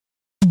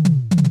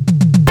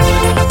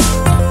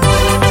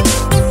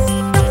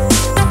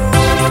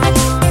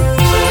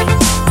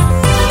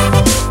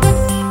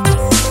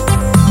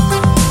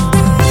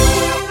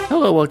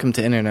Hello, welcome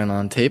to Internet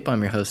on Tape.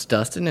 I'm your host,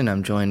 Dustin, and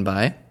I'm joined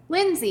by...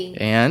 Lindsay.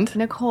 And...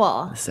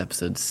 Nicole. This is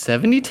episode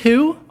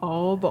 72.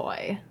 Oh,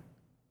 boy.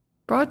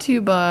 Brought to you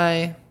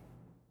by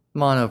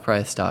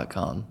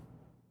monoprice.com.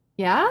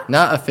 Yeah?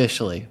 Not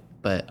officially,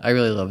 but I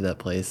really love that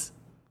place.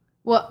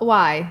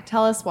 Why?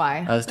 Tell us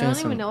why. I was I doing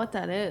don't even know what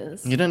that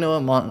is. You don't know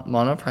what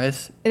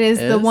Monoprice It is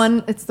the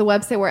one. It's the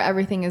website where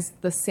everything is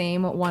the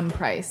same one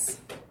price.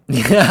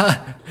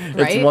 Yeah.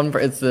 Right?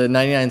 It's the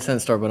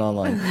 99-cent store, but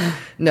online.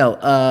 No,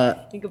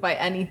 You could buy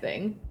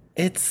anything.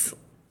 it's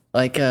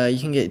like you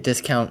can get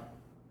discount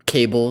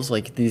cables,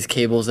 like these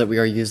cables that we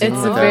are using. It's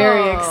with our-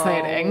 very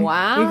exciting.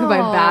 wow. You could buy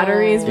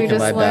batteries. You can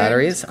buy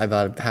batteries. I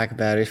bought a pack of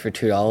batteries for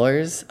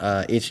 $2.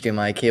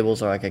 HDMI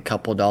cables are like a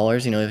couple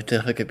dollars. You know, to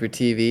hook up your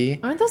TV.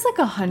 Aren't those like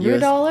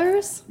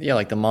 $100? Yeah,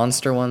 like the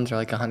monster ones are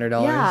like $100.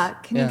 Yeah.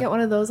 Can you get one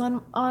of those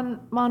on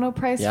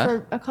Monoprice Yeah.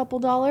 for a couple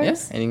dollars?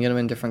 Yeah, and you can get them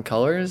in different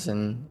colors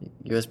and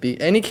USB,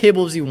 any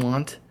cables you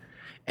want.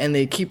 And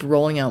they keep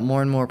rolling out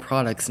more and more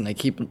products, and I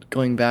keep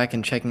going back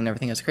and checking and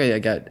everything. It's great. I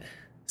got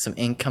some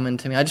ink coming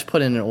to me. I just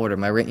put in an order.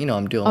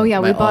 I'm doing we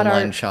my bought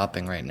online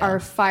shopping right now. Our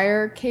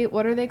fire cable.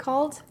 What are they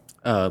called?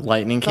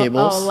 Lightning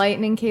cables. Oh,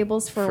 lightning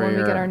cables for when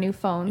we get our new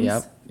phones.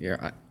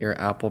 Yep, your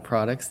Apple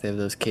products. They have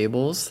those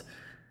cables.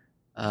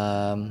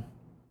 But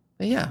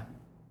yeah,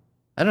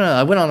 I don't know.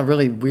 I went on a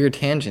really weird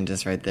tangent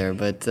just right there,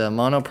 but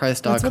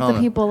monoprice.com. That's what the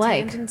people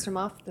like. Tangents from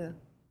off the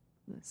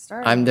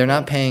start. They're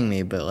not paying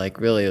me, but like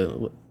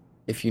really,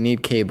 if you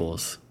need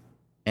cables,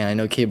 and I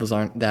know cables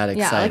aren't that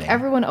Yeah, exciting. like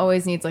everyone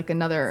always needs like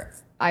another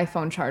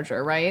iPhone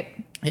charger, right?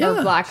 Yeah,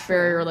 or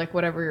BlackBerry or like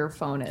whatever your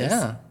phone is.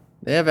 Yeah,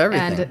 they have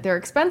everything. And they're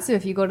expensive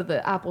if you go to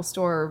the Apple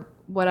store or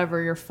whatever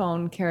your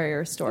phone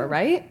carrier store,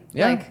 right?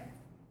 Yeah. Like,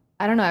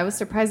 I don't know. I was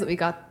surprised that we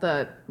got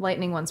the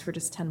Lightning ones for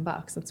just $10.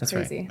 That's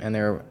crazy. Right, and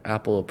they're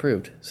Apple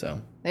approved,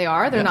 so. They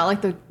are. They're not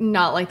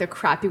like the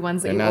crappy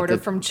ones that They're you not order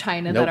the- from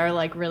China Nope. that are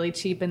like really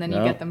cheap, and then you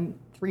Nope. get them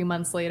 3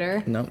 months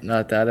later. Nope,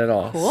 not that at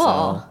all. Cool.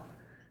 So,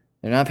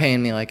 they're not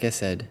paying me, like I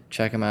said.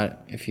 Check them out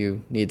if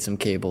you need some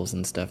cables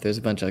and stuff. There's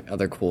a bunch of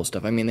other cool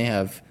stuff. I mean, they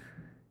have,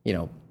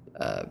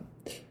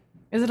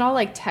 Is it all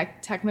like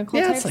technical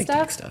yeah, type it's like stuff?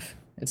 tech stuff.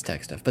 It's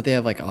tech stuff. But they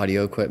have like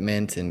audio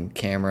equipment and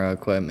camera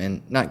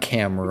equipment. Not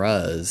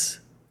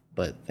cameras,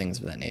 but things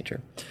of that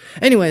nature.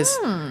 Anyways,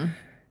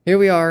 here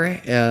we are.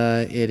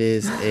 It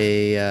is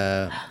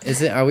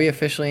are we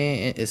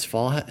officially, is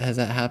fall, has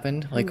that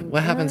happened? Like,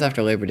 what happens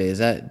after Labor Day? Is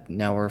that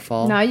now we're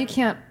fall? Now you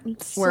can't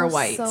wear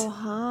white. So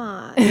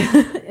hot.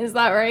 Is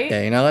that right?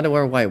 Yeah, you're not allowed to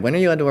wear white. When are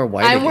you allowed to wear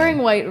white I'm again? wearing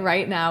white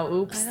right now.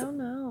 Oops. I don't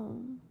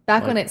know.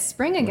 Back when it's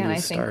spring again, do I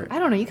you think. start? I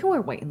don't know. You can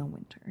wear white in the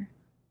winter.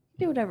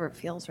 Do whatever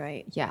feels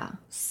right. Yeah.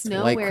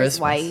 Snow like wears Christmas.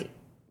 white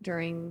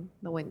during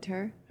the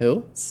winter.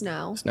 Who?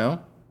 Snow. Snow?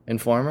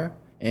 Informer?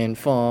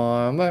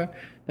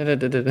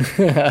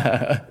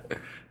 Da-da-da-da.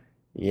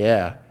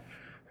 Yeah.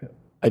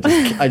 I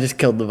just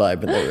killed the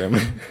vibe in the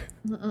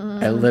room.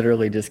 I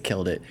literally just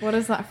killed it. What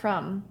is that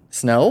from?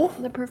 Snow?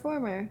 The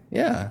performer.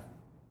 Yeah.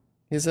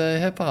 He's a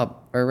hip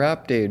hop or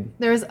rap dude.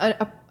 There's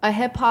a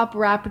hip hop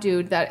rap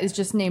dude that is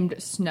just named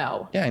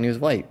Snow. Yeah, and he was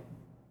white.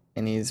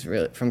 And he's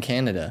really from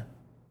Canada.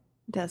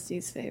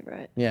 Dusty's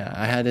favorite. Yeah,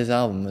 I had his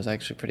album. It was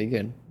actually pretty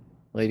good.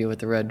 Lady with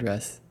the Red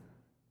Dress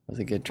was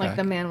a good track. Like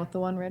the man with the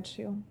one red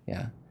shoe.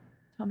 Yeah.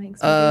 Tom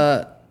Hanks.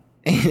 movie.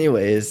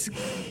 Anyways,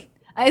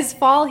 Is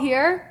fall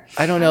here?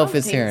 I don't know if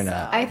it's think here or so.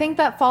 not. I think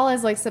that fall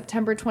is like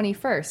September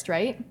 21st,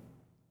 right?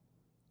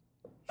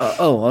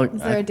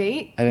 Is there a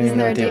date? I didn't Isn't even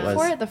know there a what date date it was.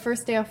 for it? The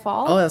first day of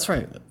fall? Oh, that's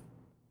right.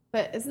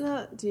 But isn't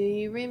that, do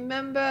you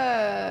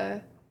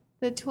remember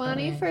the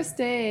 21st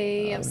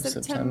day of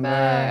September.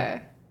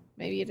 September?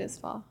 Maybe it is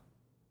fall.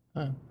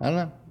 Oh, I don't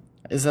know.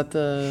 Is that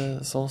the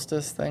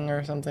solstice thing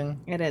or something?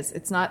 It is.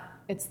 It's not.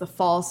 It's the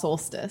fall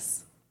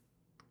solstice.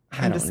 I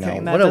I'm don't just know.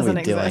 kidding. That What are doesn't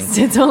we doing? exist.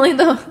 It's only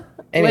the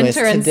Anyways,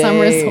 winter and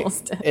summer today,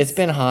 solstice. It's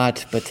been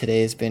hot, but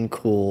today's been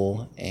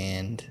cool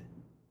and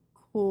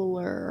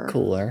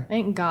cooler.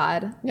 Thank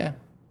God. Yeah.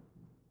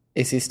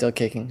 AC's still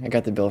kicking. I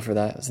got the bill for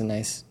that. It was a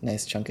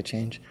nice chunk of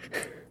change.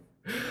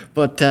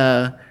 But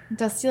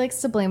Dusty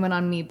likes to blame it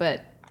on me,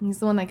 but he's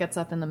the one that gets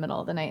up in the middle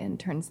of the night and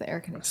turns the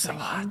air so conditioning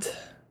on. hot.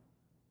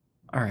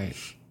 All right.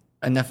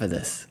 Enough of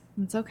this.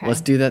 It's okay.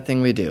 Let's do that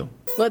thing we do.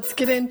 Let's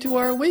get into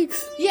our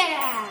weeks.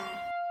 Yeah!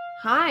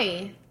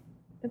 Hi,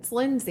 it's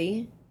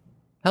Lindsay.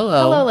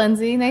 Hello. Hello,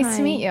 Lindsay. Nice Hi.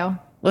 to meet you.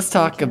 Let's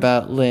talk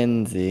about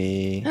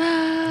Lindsay.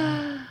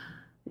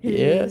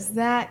 Who's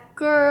that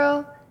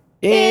girl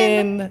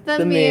In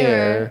the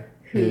mirror.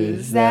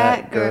 Who's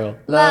that girl?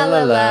 La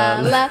la la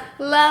la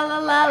la la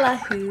la la.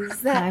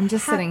 Who's that? I'm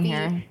just sitting here.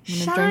 I'm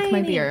gonna drink my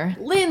shiny beer.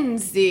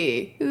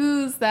 Lindsay.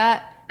 Who's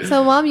that?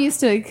 So mom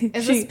used to.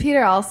 Is this Peter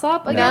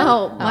Alsop again?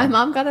 No, my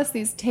mom got us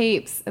these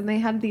tapes, and they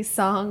had these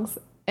songs,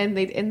 and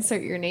they'd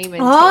insert your name into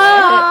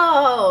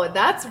Oh,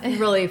 that's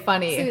really it. So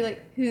funny. you're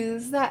like,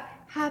 who's that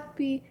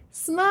happy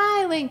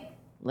smiling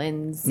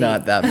Lindsay?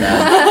 Not that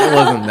bad. It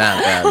wasn't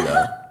that bad,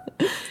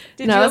 though.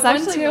 Did No, you it's have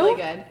one actually too? really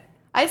Really good.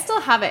 I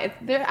still have it.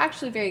 They're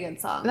actually very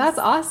good songs. That's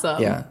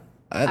awesome. Yeah.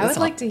 I would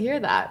like to hear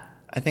that.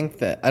 I think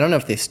that I don't know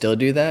if they still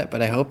do that,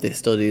 but I hope they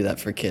still do that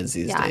for kids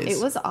these Yeah, days.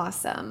 it was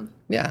awesome.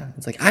 Yeah,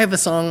 it's like I have a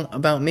song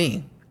about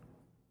me.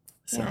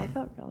 So Yeah, I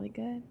felt really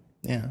good.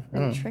 yeah, I I've don't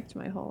been know. tricked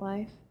my whole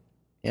life.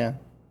 Yeah.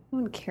 No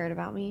one cared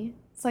about me.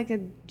 It's like a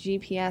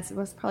GPS. It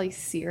was probably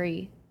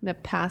Siri in a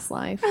past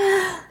life.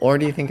 Or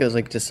do you think it was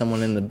like just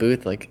someone in the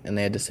booth, like, and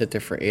they had to sit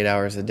there for 8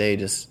 hours a day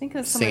just think it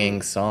was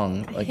singing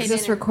someone song, like, hidden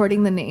Just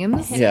recording the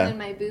names. Hidden Yeah. in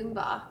my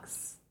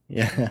boombox.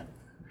 yeah,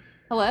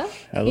 Hello?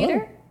 Hello?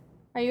 Peter?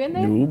 Are you in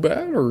there? new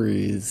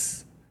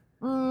batteries.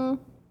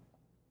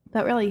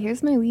 But really,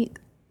 here's my week.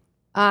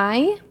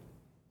 I,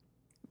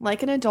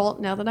 like an adult,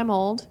 now that I'm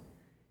old,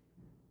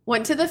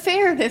 went to the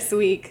fair this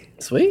week.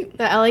 Sweet.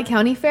 The LA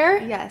County Fair.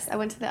 Yes, I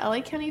went to the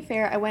LA County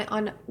Fair. I went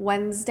on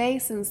Wednesday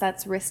since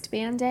that's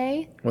wristband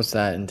day. What's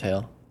that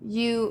entail?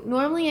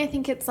 Normally I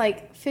think it's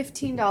like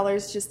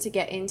 $15 just to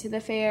get into the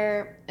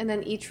fair, and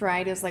then each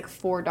ride is like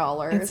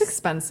 $4. It's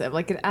expensive.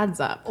 Like it adds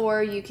up.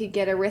 Or you could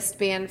get a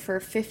wristband for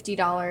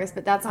 $50,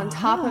 but that's on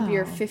top of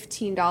your Oh.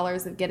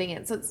 $15 of getting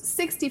it. So it's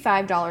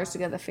 $65 to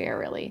go to the fair,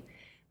 really.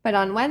 But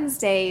on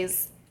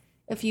Wednesdays,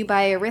 if you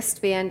buy a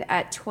wristband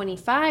at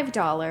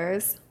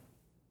 $25,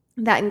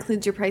 that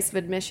includes your price of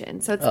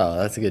admission. So it's Oh,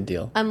 that's a good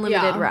deal.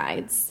 unlimited Yeah.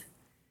 rides.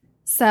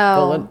 But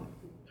So, what,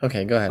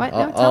 okay, go ahead. What?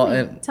 No, tell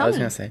me. Tell I was me.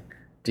 gonna say,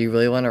 do you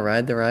really want to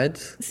ride the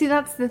rides? see,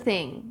 that's the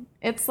thing.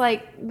 It's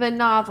like the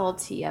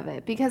novelty of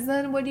it. Because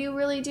then what do you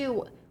really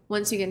do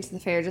once you get into the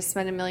fair? Just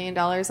spend $1 million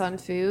on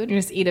food? You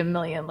just eat a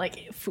million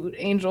like food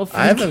angel food.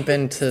 I haven't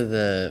been to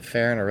the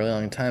fair in a really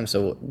long time.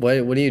 So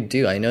what do you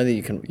do? I know that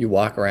you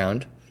walk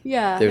around.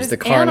 Yeah. There's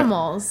the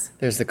animals.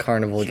 There's the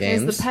carnival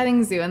games. There's the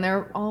petting zoo, and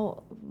they're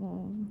all.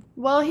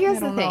 Well, here's I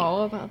the don't thing.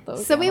 know about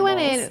those. So we went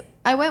animals. in.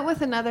 I went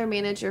with another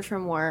manager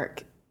from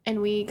work,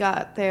 and we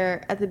got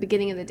there at the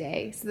beginning of the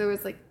day. So there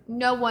was like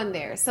no one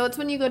there. So it's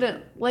when you go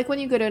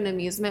to an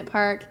amusement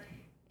park,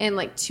 and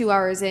like 2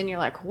 hours in, you're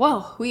like,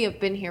 whoa, we have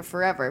been here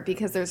forever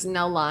because there's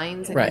no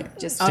lines and Right. you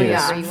just Oh do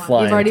yeah, whatever you want.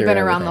 Flying you've already through been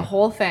around the everything.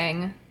 whole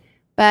thing.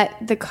 But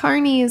the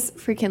carnies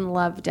freaking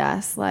loved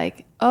us.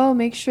 Like, oh,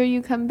 make sure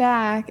you come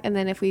back. And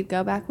then if we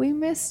go back, we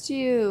missed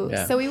you.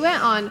 Yeah. So we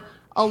went on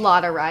a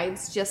lot of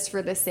rides just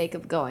for the sake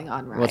of going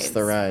on rides. What's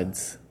the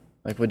rides?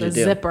 Like, what'd The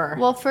you do? zipper.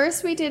 Well,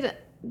 first we did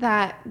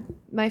that.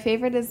 My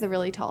favorite is the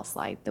really tall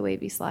slide, the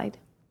wavy slide.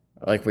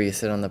 Like where you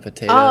sit on the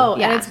potato? oh,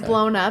 Yeah. and it's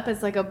blown up.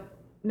 It's like a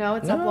no,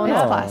 it's not no, blown It's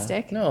up.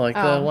 plastic. No, like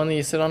the one that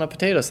you sit on a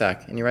potato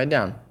sack and you ride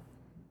down.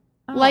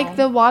 Like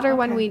the water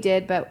one we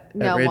did, but At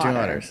no Raging water.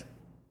 Waters.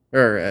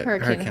 Or at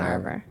Hurricane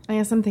Harbor. I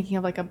guess I'm thinking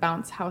of like a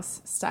bounce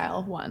house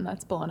style one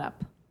that's blown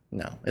up.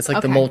 No, it's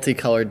like the Okay.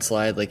 multicolored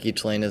slide. Like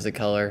each lane is a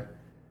color.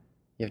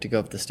 You have to go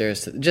up the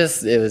stairs.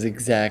 It was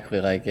exactly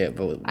like it,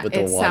 but with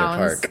the It water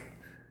sounds- park.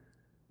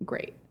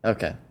 Great.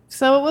 Okay.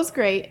 So it was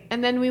great.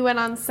 And then we went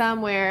on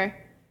some where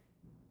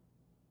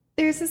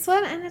there's this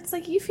one, and it's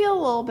like you feel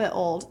a little bit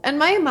old. And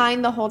my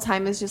mind the whole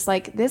time is just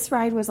like, this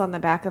ride was on the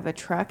back of a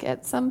truck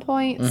at some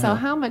point. Mm-hmm. So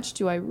how much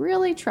do I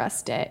really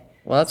trust it?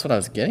 Well, that's what I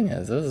was getting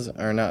at. Those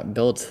are not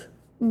built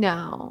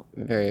No.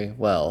 very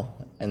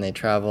well, and they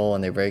travel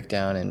and they break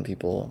down, and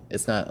people.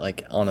 It's not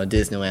like on a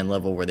Disneyland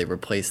level where they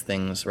replace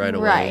things right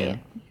away. Right.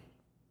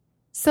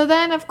 So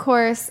then, of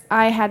course,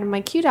 I had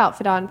my cute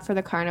outfit on for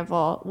the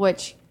carnival,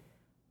 which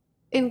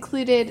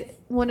included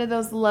one of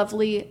those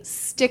lovely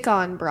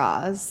stick-on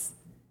bras.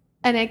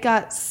 And it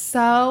got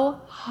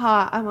so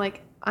hot. I'm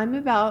like, I'm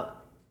about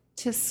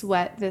to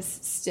sweat this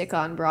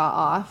stick-on bra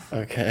off.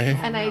 Okay.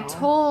 And I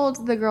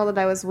told the girl that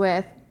I was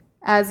with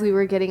as we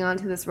were getting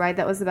onto this ride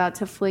that was about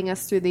to fling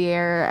us through the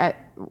air at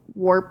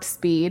warp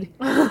speed.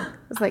 I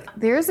was like,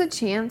 there's a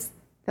chance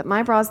that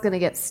my bra's going to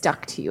get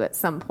stuck to you at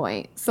some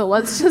point. So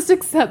let's just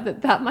accept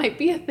that that might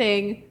be a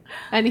thing.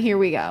 And here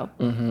we go.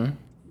 Mm-hmm.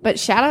 But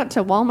shout out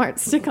to Walmart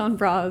stick-on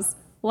bras.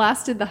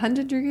 Lasted the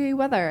 100-degree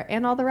weather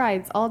and all the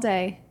rides all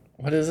day.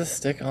 What is a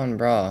stick-on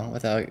bra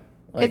without?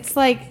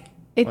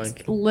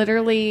 It's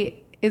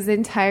literally is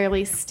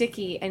entirely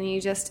sticky and you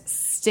just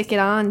stick it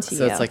on to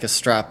So you. it's like a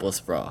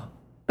strapless bra.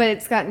 But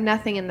it's got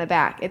nothing in the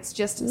back. It's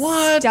just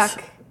What?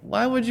 stuck.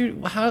 Why would you?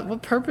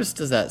 What purpose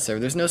does that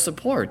serve? There's no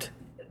support.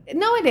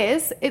 No, it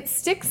is. It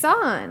sticks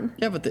on.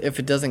 Yeah, but if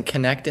it doesn't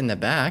connect in the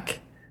back,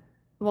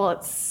 Well,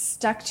 it's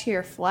stuck to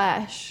your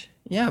flesh.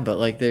 yeah, but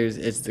like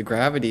it's the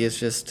gravity is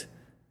just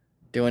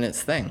doing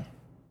its thing.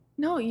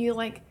 No, you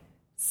like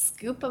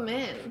scoop them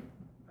in.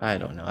 I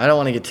don't know. I don't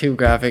want to get too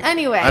graphic.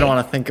 Anyway. I don't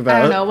want to think about.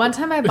 I don't know. One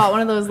time I bought one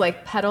of those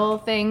like pedal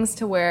things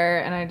to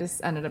wear, and I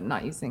just ended up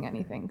not using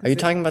anything. 'cause Are you it-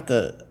 talking about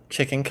the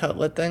chicken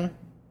cutlet thing?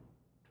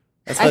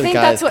 That's I what think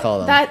guys that's call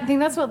what them. I think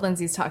that's what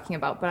Lindsay's talking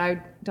about, but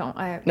I don't.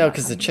 No,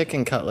 because the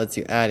chicken cutlets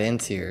you add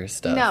into your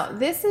stuff. No,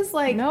 this is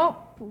like nope.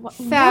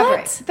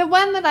 fabric. What? The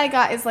one that I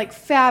got is like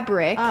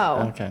fabric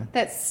Oh, Okay.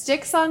 that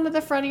sticks onto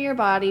the front of your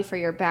body for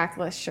your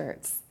backless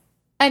shirts.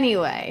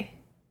 Anyway.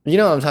 You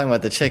know what I'm talking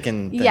about? The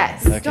chicken thing.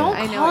 Yes. Okay. don't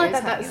I know call what it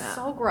you're that. That's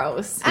talking so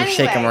gross. You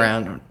shake them Anyway.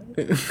 around.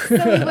 So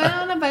we went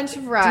on a bunch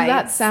of rides. Do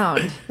that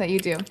sound that you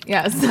do.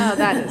 Yes. Oh,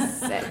 that is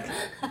sick.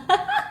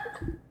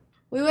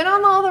 We we went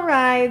on all the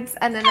rides,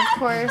 and then of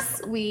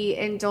course we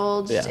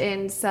indulged Yeah.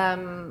 in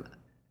some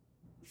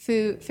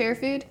fair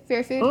food.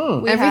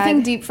 Mm. We Everything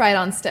had, deep fried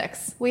on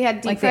sticks. we had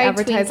deep Like they fried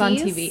advertise on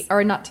Twinkies. TV.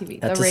 Or not TV,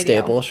 That's the a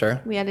radio. staple,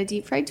 sure. We had a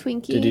deep fried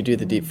Twinkie. Did you do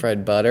the deep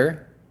fried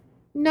butter?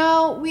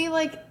 No, we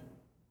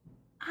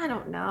I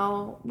don't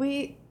know.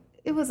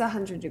 It was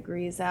 100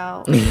 degrees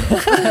out. So we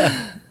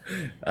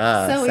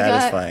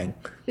got- Satisfying.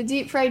 The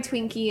deep fried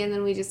Twinkie, and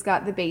then we just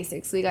got the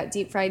basics. We got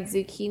deep fried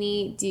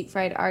zucchini, deep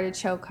fried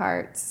artichoke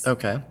hearts,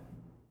 Okay.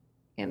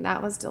 and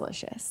that was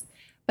delicious.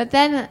 But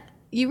then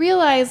you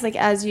realize, like,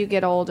 as you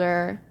get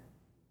older,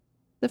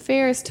 the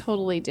fare is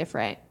totally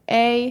different.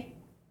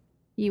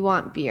 You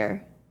want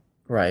beer,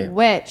 Right.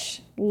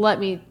 which, let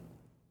me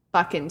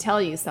fucking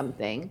tell you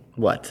something.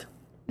 What?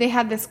 They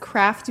had this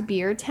craft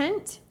beer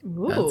tent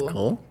Ooh. That's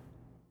cool.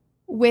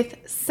 with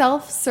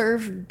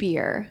self-serve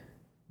beer.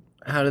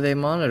 How do they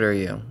monitor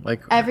you?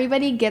 Like,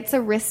 Everybody gets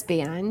a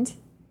wristband,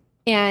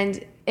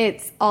 and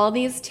it's all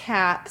these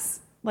taps,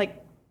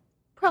 like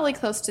probably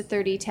close to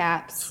 30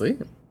 taps.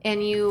 sweet.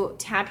 And you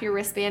tap your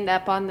wristband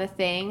up on the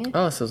thing.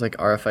 Oh, so it's like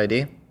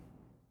RFID?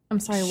 I'm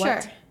sorry, Sure.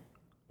 what?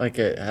 Like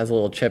it has a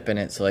little chip in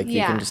it, so like you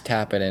Yeah. can just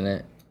tap it in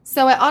it.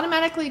 So it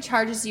automatically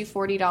charges you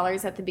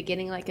 $40 at the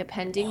beginning, like a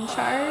pending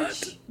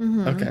charge.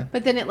 Okay.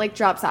 But then it like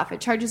drops off. It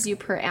charges you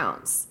per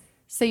ounce.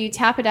 So you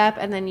tap it up,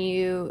 and then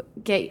you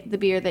get the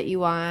beer that you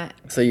want.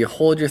 So you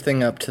hold your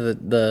thing up to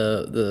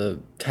the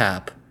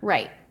tap.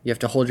 Right. You have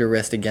to hold your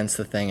wrist against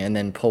the thing and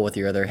then pull with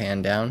your other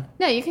hand down.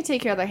 No, you can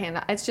take your other hand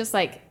out. It's just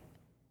like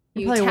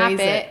you probably tap weighs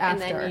it, it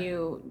and after. then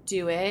you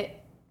do it,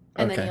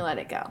 and then Okay. you let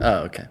it go. Oh,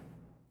 okay.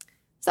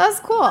 So that's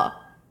cool.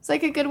 It's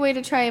like a good way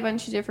to try a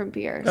bunch of different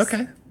beers.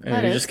 Okay. And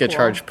That you is just get cool.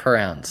 charged per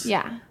ounce.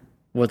 Yeah.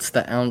 What's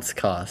the ounce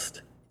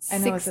cost? I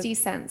know it's a- 60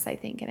 cents, I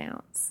think, an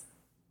ounce.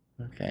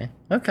 Okay.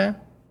 Okay.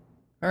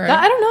 All right.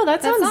 I don't know.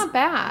 That That's sounds not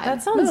bad.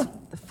 That sounds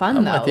fun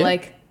I'm though. with you.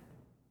 Like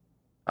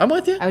I'm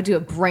with you. I would do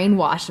a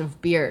brainwash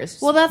of beers.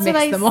 Well, that's mix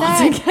what I them all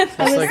said. together.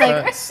 I was It's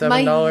like, like,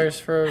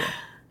 $7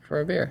 for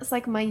a beer. It's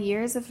like my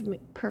years of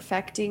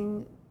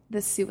perfecting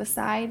the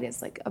suicide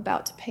is like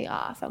about to pay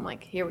off. I'm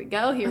like, here we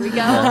go, mix it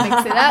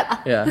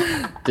up.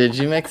 Yeah. Did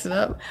you mix it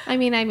up? I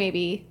mean, I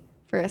maybe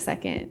for a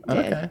second did.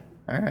 Okay.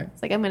 All right.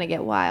 It's like I'm gonna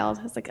get wild.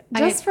 I was like,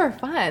 Just for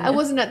fun. I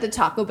wasn't at the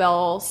Taco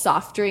Bell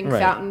soft drink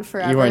Right. fountain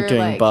forever. You weren't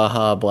doing like,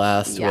 Baja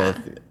Blast Yeah.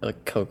 with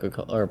like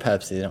Coca-Cola or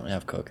Pepsi. They don't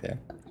have Coke there.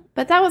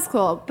 But that was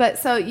cool. But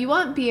so you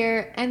want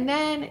beer, and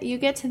then you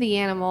get to the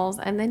animals,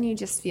 and then you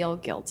just feel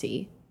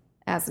guilty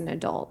as an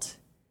adult.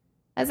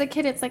 As a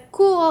kid, it's like,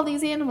 cool, all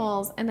these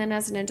animals. And then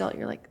as an adult,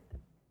 you're like,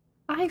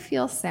 I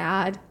feel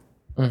sad.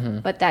 Mm-hmm.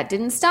 But that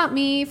didn't stop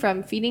me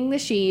from feeding the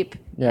sheep.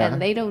 Yeah. And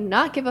they do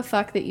not give a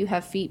fuck that you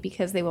have feet,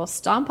 because they will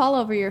stomp all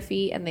over your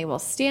feet, and they will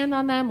stand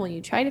on them when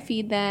you try to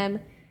feed them.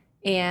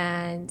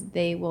 And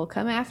they will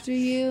come after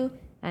you.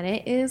 And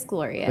it is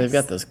glorious. They've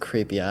got those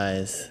creepy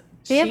eyes.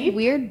 They have Sheep?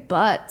 weird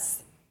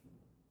butts.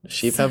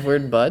 Sheep have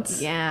weird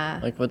butts? Yeah.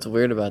 Like, what's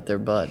weird about their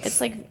butts?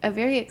 It's like a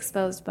very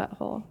exposed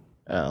butthole.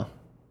 Oh.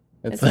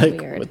 It's It's like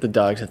weird. with the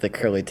dogs with the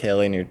curly tail,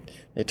 and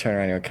they turn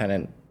around and you kind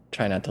of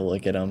try not to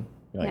look at them.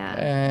 You're like,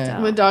 Yeah,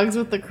 don't. the dogs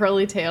with the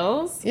curly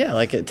tails. Yeah,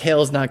 like a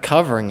tail's not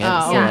covering it.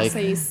 Oh. So Yeah, like, so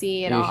you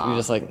see it you're, all. you're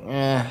just like,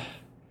 eh.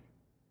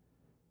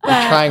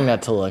 I'm trying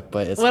not to look,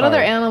 but it's What hard.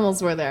 other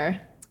animals were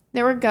there?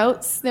 There were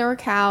goats, there were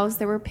cows,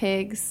 there were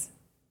pigs.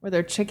 Were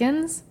there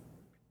chickens?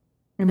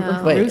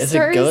 No. Wait, is it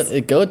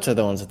roosters? goats are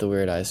the ones with the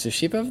weird eyes. Do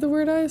sheep have the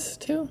weird eyes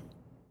too?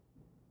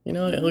 You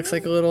know, it looks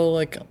like a little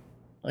like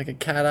a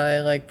cat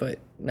eye, like, but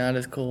not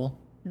as cool.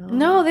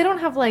 No, they don't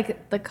have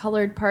like the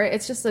colored part.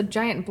 It's just a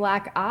giant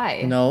black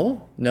eye.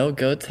 No,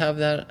 goats have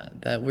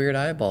that weird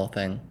eyeball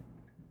thing.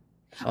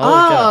 I'll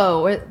look it up.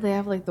 Oh, where they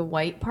have like the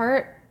white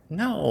part.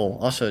 No,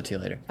 I'll show it to you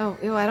later. Oh,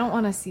 ew, I don't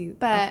want to see.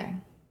 But okay.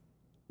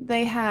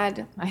 they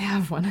had I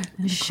have one. in the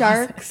closet.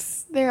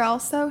 sharks there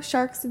also,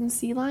 sharks and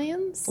sea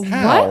lions.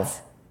 How?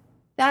 What?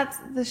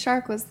 The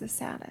shark was the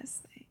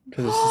saddest thing.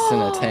 Because it's just in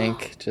a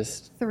tank,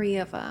 just 3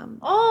 of them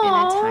Oh, in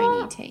a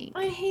tiny tank.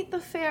 I hate the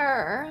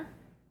fair.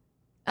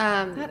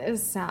 That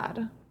is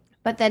sad.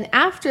 But then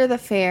after the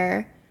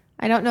fair,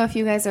 I don't know if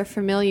you guys are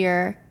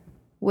familiar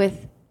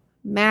with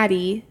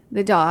Maddie,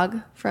 the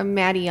dog from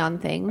Maddie on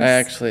Things. I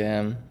actually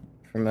am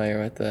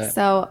familiar with that.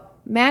 So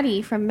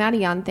Maddie from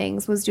Maddie on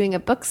Things was doing a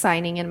book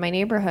signing in my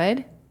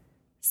neighborhood.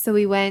 So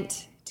we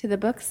went to the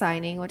book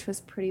signing, which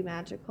was pretty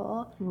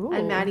magical. Ooh.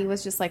 And Maddie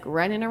was just like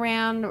running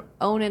around,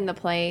 owning the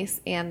place.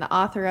 And the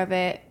author of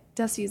it,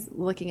 Dusty's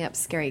looking up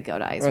Scary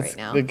Goat Eyes What's right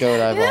now. the goat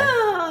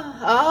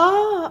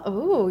eyeball?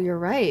 Oh, you're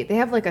right. They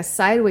have like a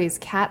sideways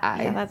cat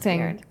eye Yeah, that's thing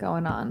weird.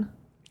 going on.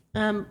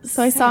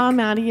 So I saw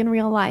Maddie in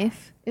real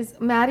life. Is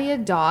Maddie a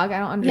dog? I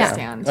don't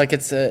understand. Like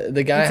it's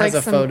the guy It's has like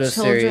a some photo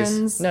series.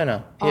 children's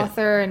No.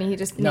 Author, and he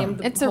just named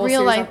the It's a whole real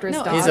series life- after his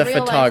no, dog. He's a real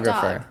life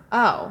photographer.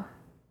 Oh,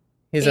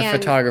 He's a And-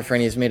 photographer,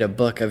 and he's made a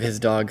book of his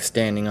dog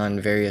standing on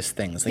various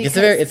things. Like Because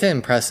it's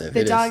impressive. The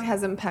It is. dog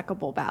has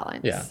impeccable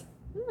balance. Yeah.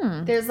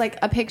 There's like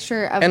a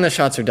picture of And the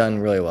shots are done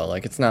really well.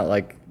 Like it's not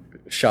like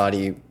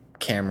shoddy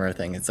camera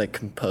thing. It's like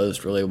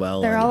composed really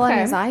well. They're and- all on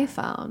Okay. his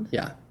iPhone.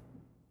 yeah.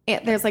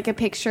 There's like a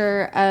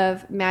picture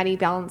of Maddie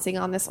balancing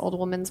on this old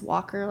woman's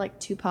walker, like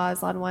 2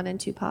 paws on one and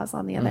 2 paws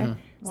on the other.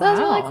 So that was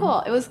really Wow. cool.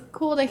 It was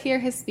cool to hear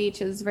his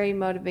speech. It was very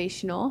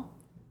motivational.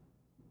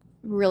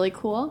 Really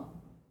cool.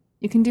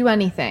 You can do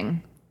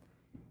anything.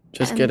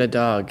 Just get a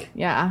dog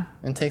Yeah.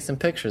 and take some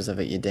pictures of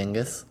it, you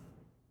dingus.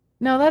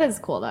 No, that is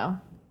cool though.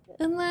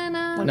 And then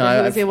Like No, if he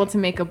I- was able to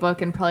make a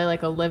book and probably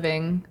like a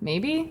living,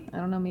 maybe. I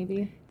don't know,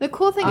 maybe. the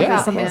cool thing Yeah.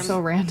 about Something him. so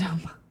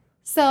random.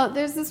 So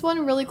there's this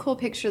one really cool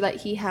picture that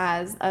he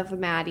has of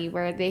Maddie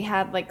where they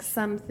had like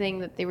something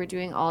that they were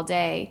doing all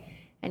day.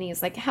 And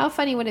he's like, how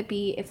funny would it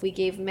be if we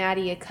gave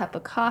Maddie a cup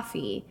of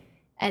coffee?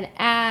 And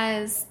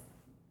as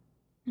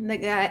the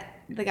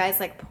guy's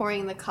like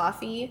pouring the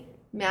coffee,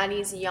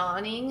 Maddie's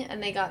yawning,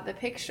 and they got the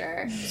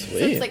picture. So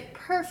Sweet. it's like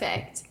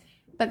perfect.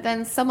 But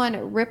then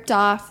someone ripped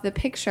off the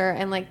picture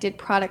and like did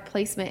product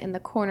placement in the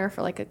corner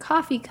for like a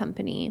coffee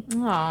company.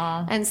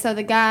 Aww. And so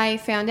the guy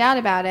found out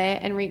about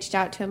it and reached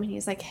out to him, and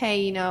he's like, hey,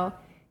 you know,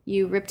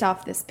 you ripped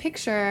off this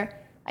picture.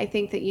 I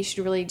think that you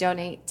should really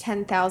donate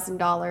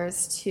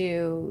 $10,000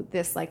 to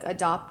this like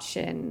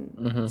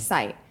adoption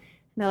site.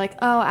 And they're like,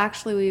 oh,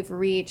 actually, we've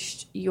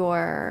reached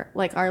our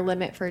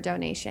limit for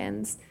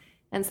donations.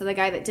 And so the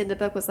guy that did the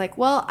book was like,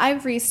 well,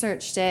 I've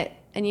researched it,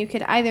 and you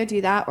could either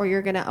do that or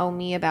you're going to owe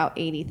me about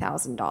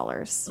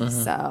 $80,000.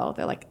 So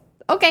they're like,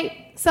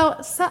 okay.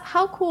 So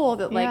how cool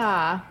that like,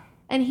 Yeah.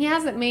 and he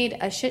hasn't made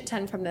a shit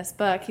ton from this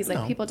book. He's like,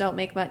 No. people don't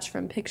make much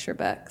from picture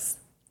books.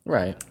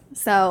 Right.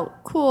 So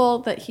cool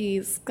that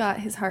he's got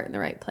his heart in the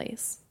right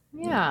place.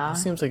 Yeah.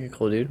 Seems like a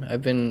cool dude.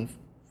 I've been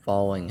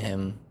following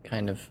him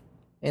kind of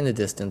in the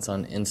distance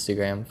on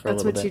Instagram for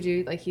That's a little what bit.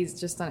 you do. Like he's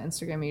just on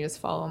Instagram. You just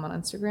follow him on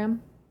Instagram.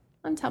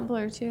 On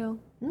Tumblr, too.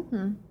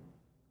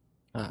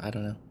 I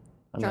don't know.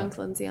 I'm Drunk not-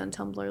 Lindsay on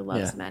Tumblr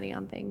loves Yeah. Maddie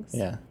on things.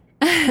 Yeah.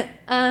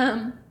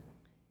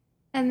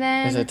 And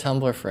There's then a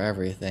Tumblr for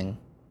everything.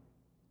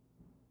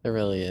 There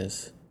really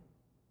is.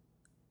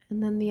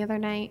 the other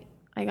night,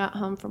 I got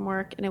home from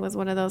work, and it was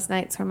one of those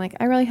nights where I'm like,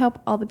 I really hope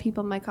all the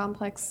people in my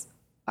complex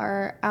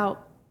are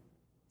out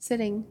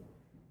sitting.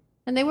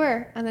 And they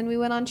were. And then we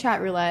went on chat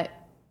roulette,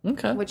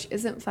 Okay. which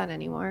isn't fun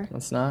anymore,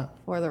 It's not.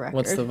 for the record.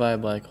 What's the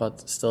vibe like?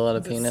 What? Still a lot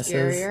of Is it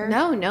penises? scarier?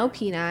 No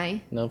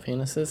peni. No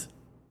penises?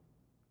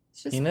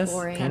 It's just Penis?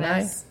 boring.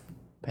 Peni?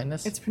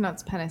 Penis? It's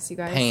pronounced penis, you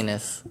guys.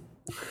 penis.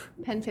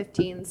 Pen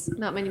 15s.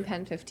 Not many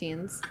pen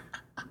 15s.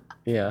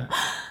 Yeah.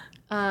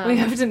 We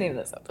have to name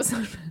this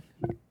episode.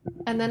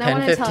 And then I Pen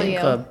want to tell 15 you,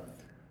 Club.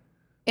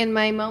 in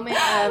my moment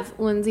of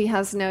Lindsay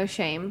has no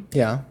shame,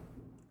 Yeah.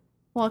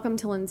 welcome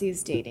to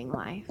Lindsay's dating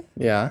life.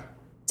 Yeah.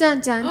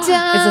 Dun, dun, dun. Is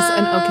this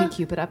an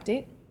OkCupid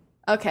update?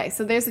 Okay,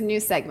 so there's a new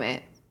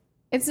segment.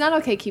 It's not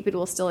okay, Cupid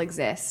will still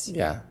exist.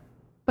 Yeah.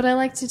 But I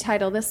like to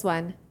title this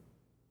one,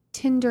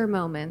 Tinder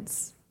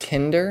Moments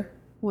Tinder?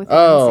 with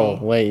Oh,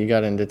 Lindsay. wait, you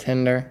got into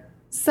Tinder?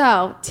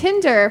 So,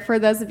 Tinder, for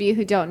those of you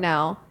who don't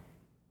know,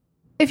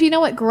 if you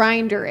know what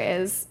Grindr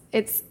is,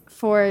 it's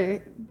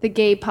for the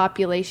gay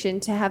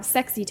population to have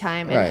sexy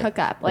time and Right, hook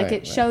up. Like right,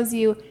 it shows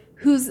you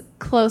who's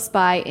close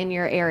by in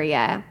your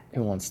area,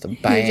 Who wants to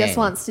bang? who just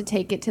wants to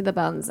take it to the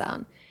bone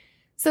zone.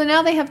 So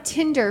now they have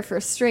Tinder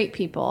for straight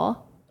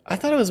people. I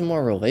thought it was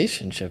more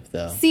relationship,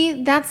 though.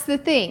 See, that's the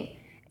thing.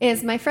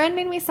 Is my friend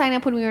made me sign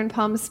up when we were in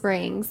Palm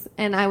Springs,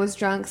 and I was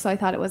drunk, so I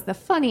thought it was the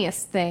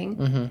funniest thing.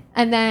 Mm-hmm.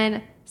 And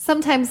then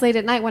sometimes late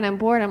at night when I'm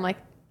bored, I'm like,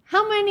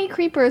 how many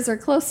creepers are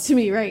close to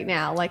me right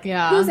now? Like,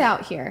 Yeah. who's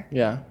out here?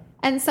 Yeah.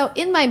 And so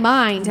in my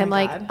mind, Oh I'm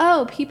my like, God.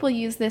 oh, people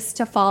use this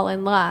to fall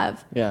in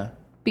love. Yeah.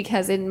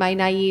 Because in my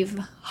naive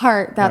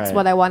heart, that's Right.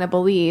 what I want to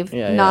believe.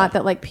 Yeah, not yeah.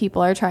 that like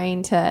people are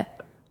trying to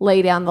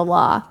lay down the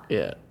law.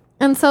 Yeah.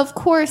 And so, of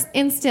course,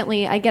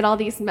 instantly I get all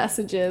these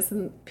messages,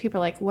 and people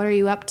are like, what are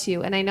you up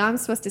to? And I know I'm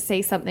supposed to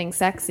say something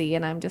sexy,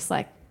 and I'm just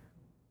like,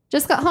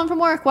 just got home from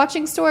work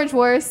watching Storage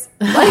Wars.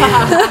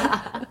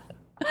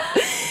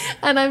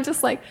 And I'm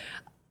just like,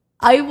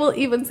 I will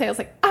even say, I was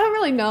like, I don't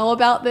really know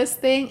about this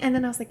thing. And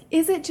then I was like,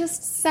 is it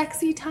just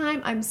sexy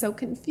time? I'm so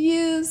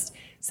confused.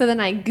 So then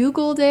I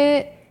Googled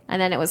it,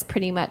 and then it was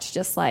pretty much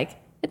just like,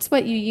 it's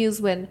what you use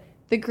when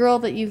the girl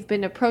that you've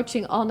been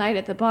approaching all night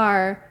at the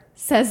bar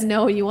says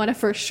no, you want to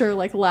for sure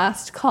like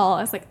last call.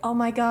 I was like, oh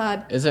my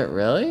God. Is it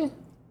really?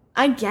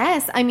 I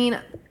guess. I mean,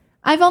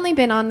 I've only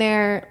been on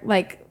there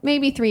like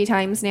maybe 3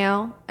 times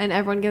now, and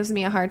everyone gives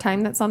me a hard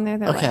time that's on there.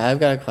 They're Okay, like, I've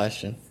got a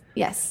question.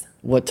 yes.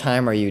 What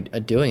time are you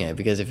doing it?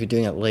 Because if you're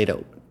doing it late at,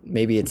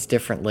 maybe it's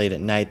different late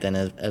at night than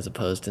as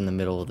opposed to in the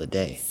middle of the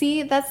day.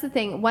 See, that's the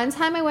thing. One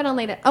time I went on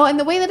late at, and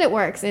the way that it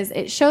works is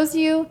it shows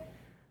you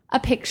a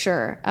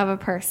picture of a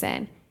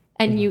person,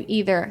 and you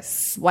either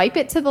swipe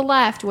it to the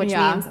left, which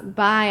Yeah. means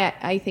bye,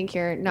 I think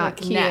you're not Like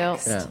cute,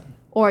 next. Yeah.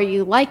 or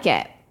you like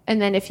it. And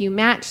then if you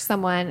match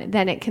someone,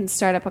 then it can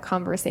start up a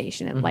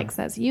conversation and like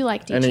says you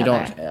liked each And you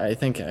other. don't, I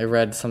think I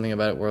read something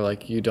about it where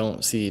like you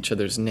don't see each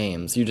other's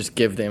names. You just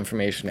give the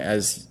information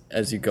as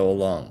you go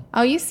along.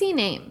 Oh, you see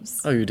names.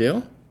 Oh, you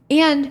do?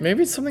 And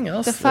Maybe it's something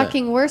else. the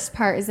fucking worst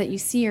part is that you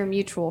see your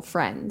mutual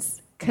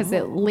friends. because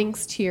it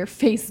links to your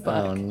Facebook.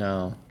 Oh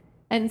no.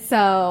 And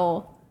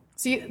so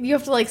So you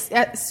have to like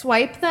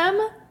swipe them?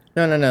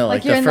 No. Like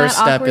Like you're the in first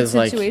that step awkward is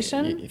like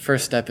situation?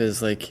 first step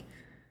is like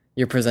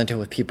you're presented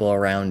with people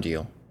around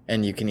you,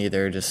 and you can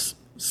either just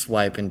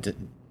swipe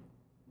and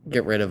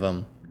get rid of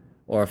them,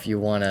 or if you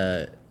want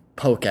to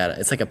poke at it,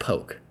 it's like a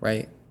poke,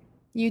 right?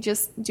 you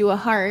just do a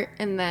heart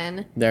and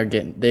then They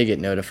get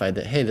notified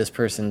that hey, this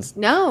person's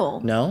no.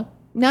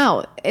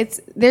 It's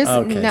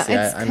I'm missing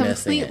it.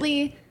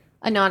 completely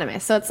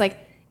anonymous. So it's like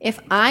if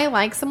I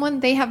like someone,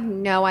 they have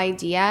no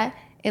idea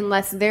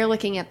unless they're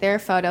looking at their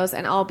photos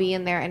and I'll be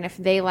in there. And if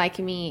they like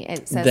me,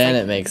 it says Then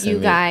like, it makes you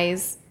them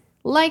guys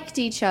liked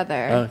each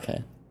other.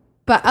 okay.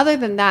 But other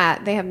than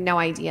that, they have no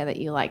idea that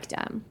you liked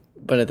them.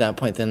 But at that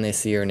point, then they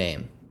see your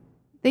name.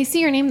 They see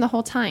your name the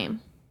whole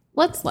time.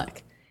 Let's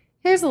look.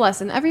 Here's a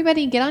lesson.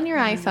 Everybody get on your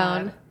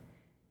iPhone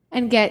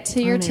and get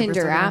to your Our neighbors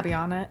Tinder are gonna app. Be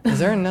on it. Is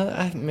there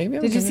another? Maybe.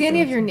 Did you see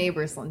any of your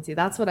neighbors, Lindsay?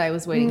 That's what I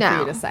was waiting for No.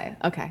 you to say.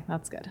 Okay,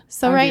 that's good.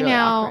 So That would be right really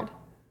now, awkward.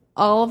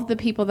 all of the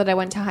people that I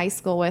went to high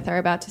school with are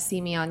about to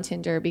see me on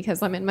Tinder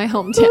because I'm in my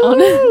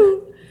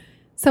hometown.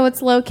 So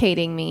it's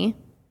locating me.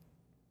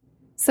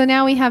 So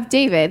now we have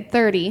David,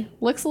 30,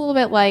 looks a little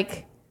bit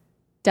like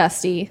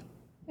Dusty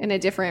in a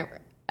different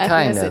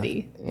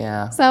ethnicity.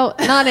 Yeah. So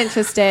not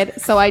interested.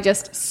 So I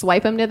just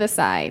swipe him to the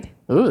side.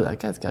 Ooh, that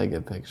guy's got a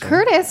good picture.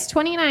 Curtis,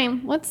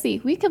 29. Let's see.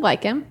 We could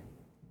like him.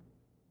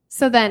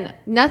 So then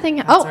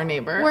nothing. our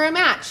neighbor. We're a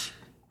match.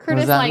 What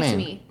Curtis does that liked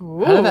mean?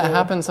 me. How did that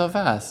happen so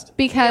fast?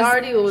 Because He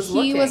already was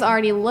he was looking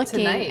already looking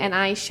tonight. and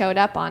I showed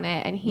up on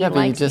it and he Yeah, but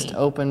you liked just me.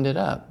 opened it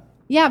up.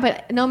 Yeah,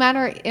 but no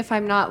matter if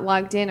I'm not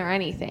logged in or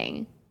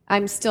anything,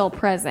 I'm still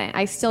present.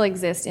 I still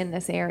exist in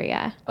this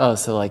area. Oh,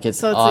 so like it's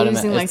So it's automatic.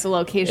 using like the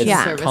location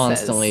It's services.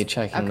 constantly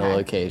checking the Okay.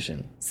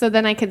 location. So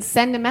then I could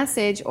send a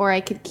message or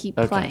I could keep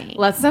playing.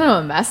 Let's send him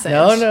a message.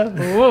 No.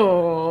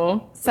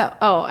 Ooh. So,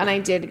 and I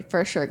did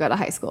for sure go to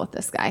high school with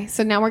this guy.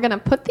 So now we're going to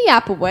put the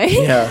app away.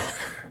 Yeah.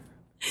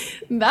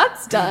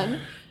 That's done.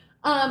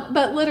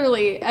 But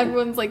literally,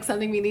 everyone's like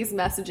sending me these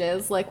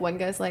messages. Like one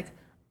guy's like,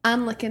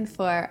 I'm looking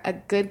for a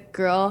good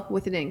girl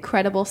with an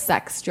incredible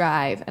sex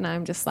drive. And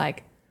I'm just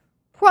like,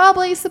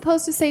 probably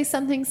supposed to say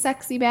something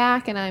sexy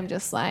back. And I'm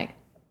just like,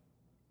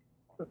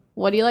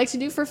 what do you like to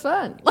do for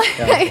fun?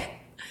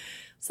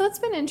 So it's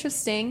been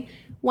interesting.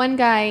 One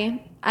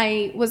guy,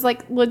 I was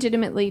like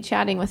legitimately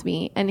chatting with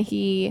me and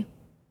he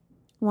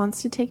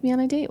wants to take me on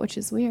a date, which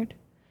is weird.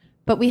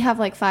 But we have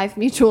like 5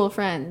 mutual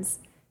friends.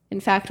 In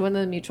fact, one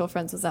of the mutual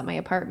friends was at my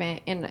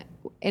apartment. And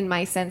in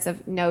my sense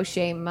of no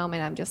shame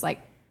moment, I'm just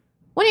like,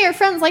 one of your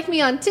friends liked me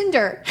on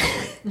Tinder.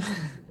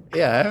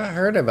 Yeah, I haven't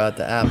heard about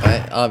the app.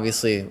 I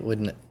obviously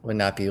would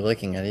not be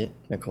looking at it,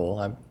 Nicole.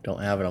 I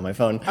don't have it on my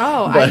phone.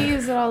 Oh, but, I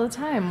use it all the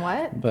time.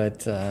 What?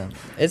 But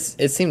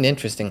it seemed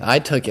interesting. I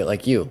took it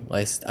like you.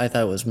 I thought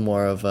it was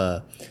more of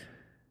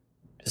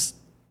just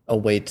a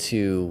way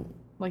to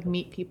Like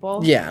meet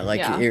people?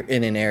 you're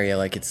in an area,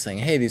 like it's saying,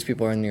 hey, these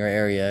people are in your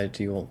area.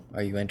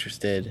 Are you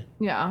interested?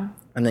 Yeah.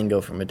 And then go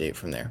from a date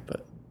from there.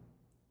 But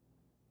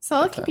So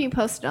I'll keep you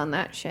posted on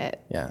that shit.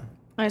 yeah,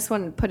 I just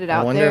wanted to put it I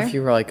out wonder there. if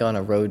you were like on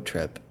a road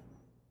trip,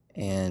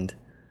 and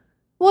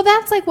Well,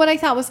 that's like what I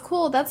thought was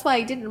cool. That's why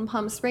I did it in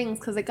Palm Springs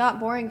because it got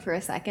boring for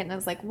a second. And I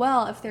was like,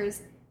 well, if there's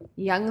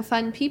young,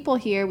 fun people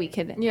here, we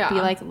could be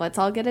like, let's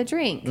all get a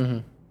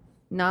drink.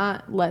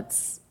 Not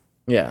let's.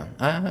 yeah,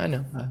 I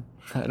know.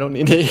 I don't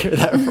need to hear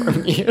that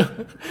from you.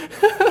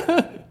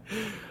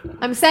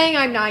 I'm saying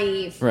I'm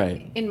naive.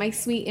 Right. In my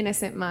sweet,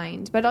 innocent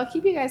mind. But I'll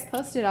keep you guys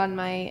posted on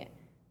my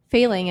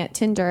failing at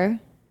Tinder.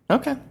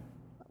 Okay.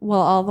 Well,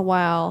 all the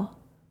while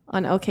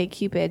on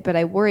OkCupid. But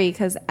I worry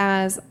because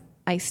as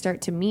I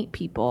start to meet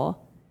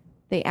people,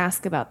 they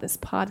ask about this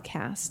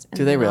podcast. And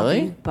Do they then I'll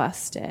really? be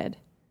busted.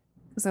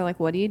 Because they're like,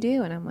 what do you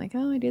do? And I'm like,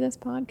 oh, I do this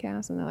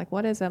podcast. And they're like,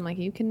 what is it? I'm like,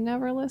 you can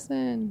never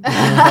listen.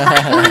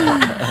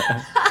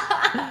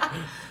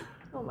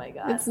 Oh my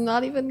God. It's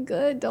not even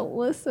good. Don't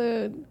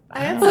listen. I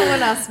had someone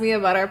ask me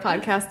about our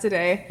podcast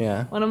today.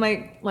 Yeah. One of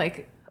my,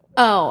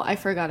 Oh, I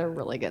forgot a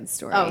really good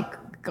story.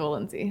 go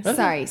Lindsay.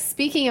 Sorry.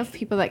 Speaking of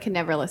people that can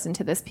never listen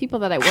to this, people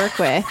that I work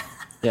with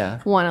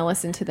Yeah. want to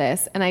listen to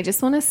this. And I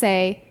just want to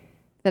say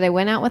that I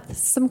went out with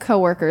some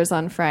coworkers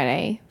on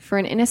Friday for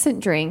an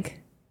innocent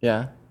drink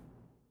Yeah.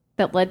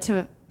 that led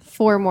to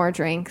 4 more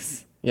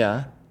drinks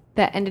Yeah.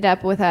 that ended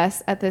up with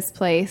us at this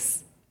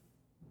place,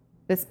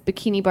 this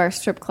bikini bar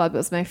strip club. It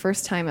was my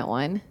first time at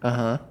one,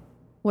 Uh-huh.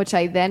 which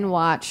I then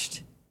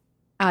watched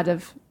out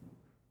of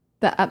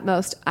the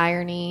utmost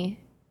irony,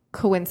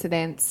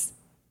 coincidence,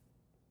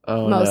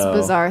 Oh, most no.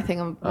 bizarre thing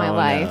of my Oh,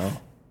 life. no.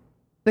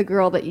 The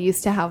girl that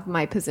used to have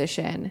my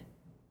position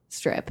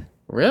strip.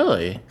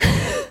 Really?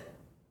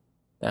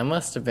 That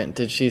must have been.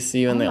 Did she see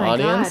you in the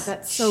audience?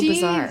 that's so she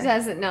bizarre.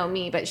 doesn't know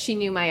me, but she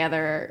knew my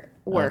other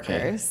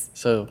workers.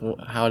 So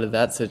how did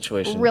that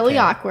situation Really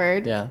pan?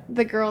 awkward. Yeah.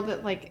 The girl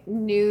that like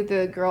knew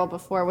the girl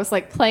before was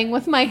like playing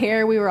with my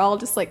hair. We were all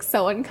just like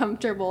so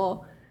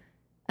uncomfortable.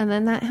 And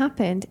then that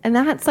happened. And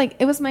that's like,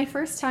 it was my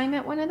first time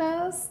at one of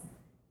those.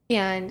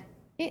 And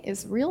it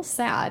is real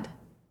sad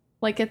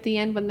Like at the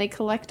end when they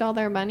collect all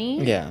their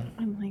money. Yeah.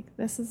 I'm like,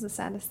 this is the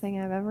saddest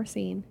thing I've ever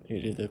seen.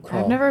 You do the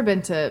crawl. I've never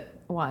been to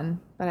one,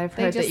 but I've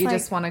They heard that just, you like-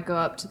 just want to go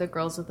up to the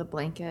girls with a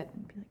blanket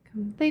and be like,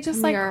 come, They just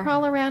come like here.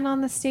 crawl around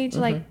on the stage,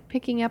 like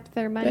picking up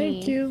their money.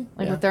 Thank you.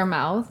 Like Yeah. with their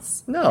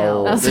mouths.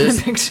 No, That's they what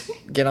just I'm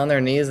picturing. get on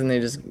their knees and they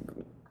just,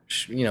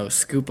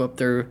 scoop up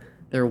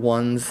their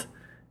ones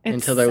It's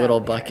into their so little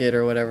weird. bucket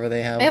or whatever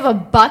they have. They have a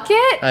bucket?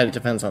 It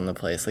depends on the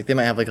place. Like they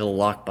might have like a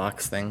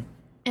lockbox thing.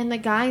 And the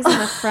guys in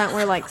the front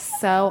were like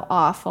so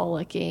awful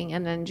looking,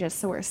 and then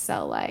just were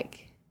so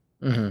like,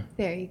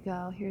 there you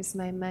go, here's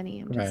my money.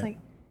 I'm just Right. like,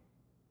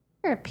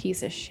 you're a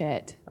piece of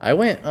shit. I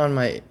went on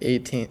my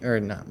 18th, or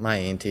not my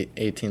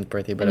 18th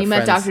birthday, but And a you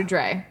met friend's- Dr.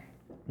 Dre.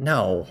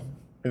 No,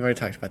 we've already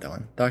talked about that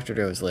one. Dr.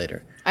 Dre was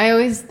later. I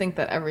always think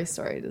that every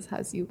story just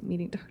has you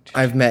meeting Dr.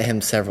 Dre. I've met him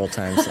several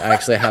times. I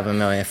actually have him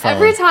on my phone.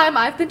 Every time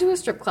I've been to a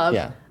strip club,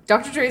 Yeah.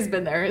 Dr. Dre's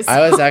been there. So.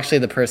 I was actually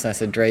the person I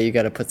said, Dre, you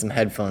got to put some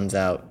headphones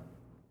out.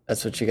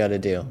 That's what you got to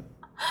do.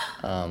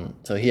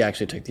 So he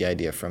actually took the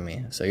idea from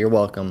me. So you're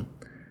welcome,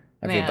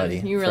 everybody.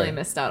 Man, you really for-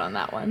 missed out on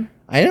that one.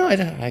 I know.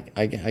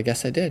 I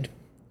guess I did.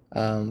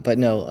 But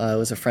no, it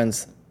was a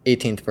friend's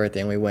 18th birthday,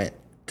 and we went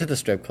to the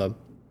strip club.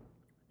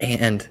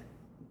 And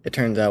it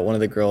turns out one of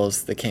the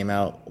girls that came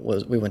out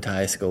we went to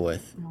high school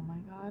with. Oh my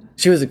God.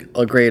 She was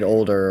a grade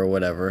older or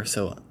whatever,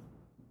 so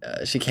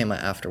she came out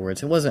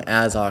afterwards. It wasn't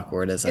as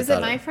awkward as I Is it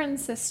thought. my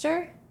friend's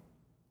sister?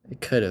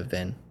 It could have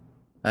been.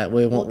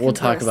 We'll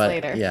talk converse about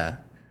later. it. Yeah.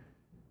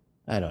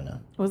 I don't know.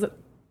 Was it?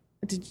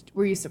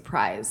 Were you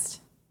surprised?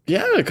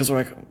 Yeah, because we're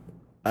like,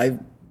 I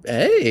don't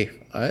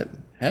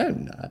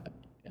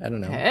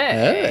know.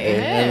 Hey.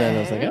 And then I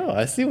was like, oh,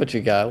 I see what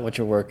you got, what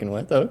you're working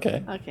with.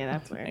 Okay. Okay,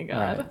 that's weird. Oh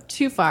my God.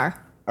 Too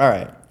far. All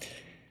right.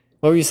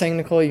 What were you saying,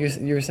 Nicole?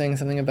 You were saying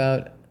something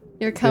about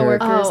Your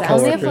coworkers. Oh, asked-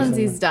 only if coworkers and-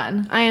 Lindsay's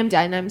done. I am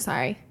done. I'm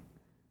sorry.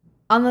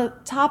 On the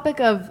topic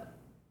of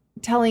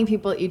telling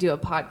people that you do a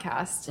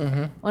podcast,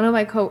 one of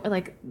my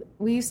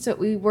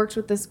we worked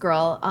with this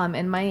girl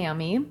in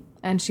Miami,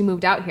 and she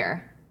moved out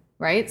here,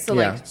 right? So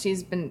Yeah. like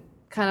she's been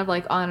kind of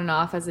like on and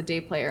off as a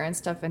day player and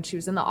stuff, and she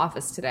was in the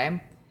office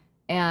today,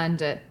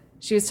 and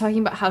she was talking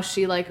about how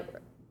she like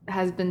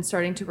has been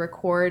starting to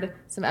record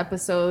some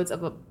episodes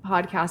of a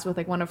podcast with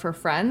like one of her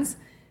friends.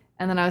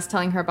 And then I was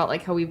telling her about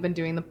like how we've been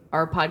doing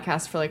our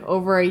podcast for like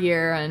over a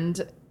year, and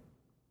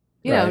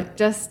you know, Right.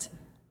 just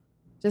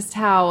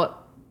how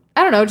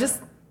I don't know, just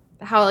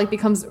how it like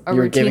becomes a you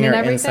were routine giving and her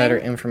everything. insider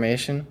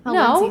information, How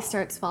No. Lindsay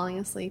starts falling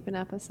asleep in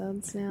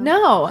episodes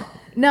now.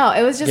 No,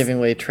 it was just giving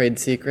away trade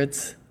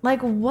secrets.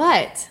 like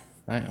what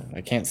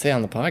I can't say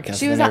on the podcast.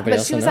 she was, then everybody but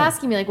else she will was know.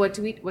 asking me like, what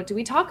do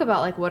we talk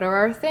about? Like, what are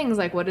our things?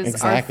 Like, what is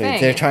Exactly. our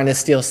thing? They're trying to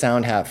steal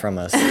Sound Hat from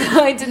us.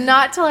 I did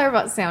not tell her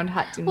about Sound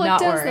Hat. Do What not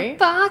does worry. the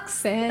fox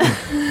say?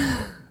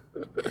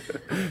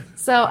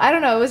 So I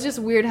don't know. It was just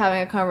weird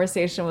having a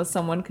conversation with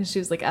someone because she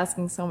was like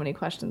asking so many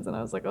questions, and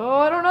I was like, "Oh,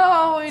 I don't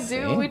know.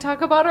 See? We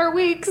talk about our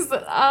weeks,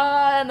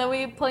 and then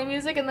we play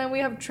music, and then we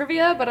have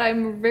trivia. But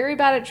I'm very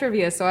bad at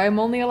trivia, so I'm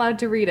only allowed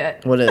to read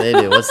it. What do they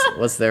do?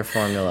 What's their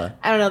formula?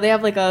 I don't know. They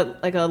have like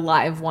a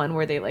live one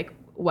where they like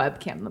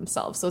webcam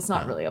themselves, so it's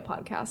not really a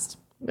podcast.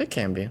 It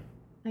can be.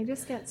 I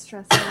just get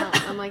stressed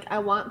out. I'm like, I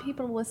want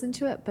people to listen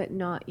to it, but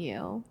not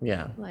you.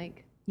 Yeah.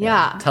 Like,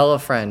 Yeah, Tell a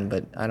friend,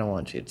 but I don't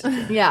want you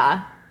to.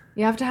 yeah.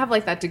 You have to have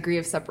like that degree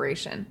of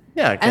separation.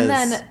 Yeah. And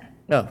then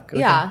no. Go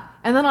yeah. ahead.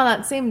 And then on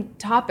that same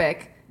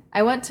topic,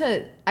 I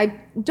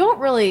don't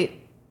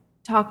really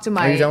talk to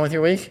my. Are you done with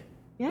your week?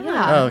 Yeah.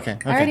 Oh, okay,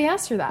 I already okay.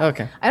 asked her that.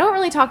 Okay. I don't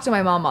really talk to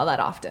my mom all that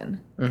often.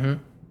 Mm-hmm.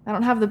 I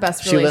don't have the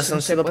best She relationship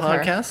listens to the with her.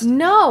 podcast?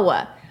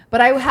 No. But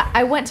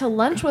I went to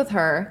lunch with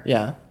her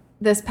Yeah.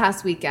 this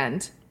past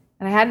weekend,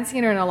 and I hadn't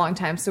seen her in a long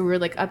time, so we were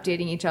like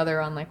updating each other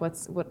on like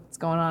what's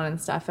going on and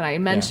stuff. And I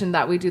mentioned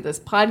that we do this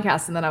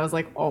podcast, and then I was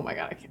like, oh my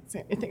God, I can't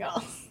say anything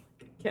else.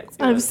 Can't say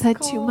I've what's said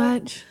cool. too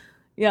much.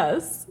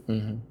 Yes.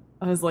 Mm-hmm.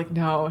 I was like,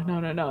 no,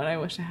 and I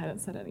wish I hadn't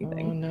said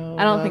anything. Oh, no,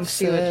 I don't think I've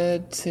she would.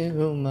 said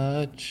too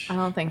much. I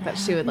don't think that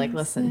she would like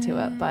listen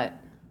to it, but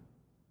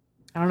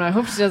I don't know. I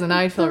hope she doesn't. Now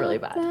I feel really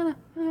bad.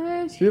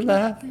 You're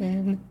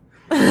laughing.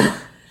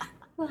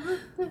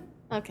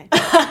 Okay.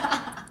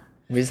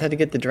 We just had to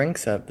get the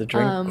drinks up, the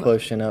drink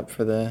quotient up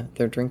for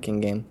their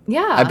drinking game.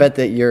 Yeah. I bet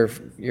that your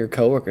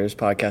coworker's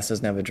podcast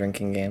doesn't have a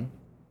drinking game.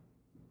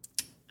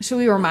 Should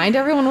we remind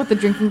everyone what the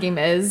drinking game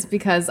is?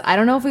 Because I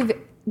don't know if we've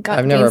got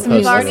I've never gained some new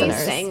You've posted already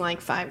this. sang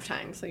like 5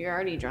 times, so you're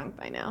already drunk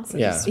by now. So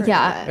Yeah. just remember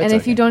Yeah, that. and It's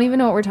if you okay. don't even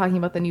know what we're talking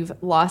about, then you've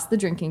lost the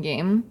drinking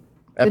game.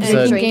 The Episode.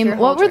 drinking Drink game. your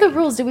whole What were the drink.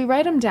 rules? Did we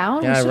write them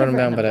down? Yeah, We I should wrote have them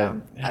down,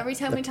 written but Every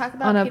time we talk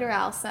on about a- Peter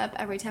Alsep,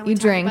 every time we You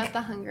talk drink. about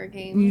the Hunger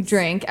Games. You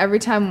drink every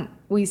time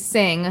we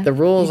sing. the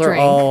rules you are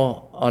drink.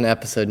 all on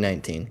episode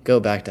 19. Go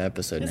back to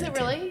episode Is 19. it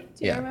really?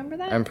 Do you remember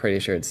that? I'm pretty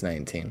sure it's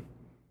 19.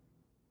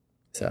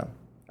 So,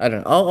 I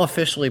don't know. I'll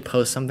officially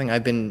post something.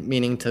 I've been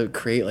meaning to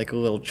create like a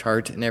little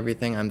chart and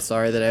everything. I'm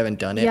sorry that I haven't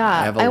done it.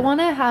 Yeah, I I want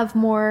to have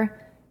more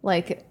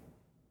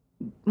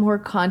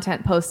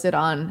content posted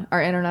on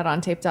our internet on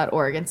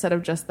tape.org instead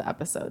of just the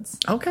episodes.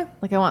 Okay.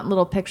 Like I want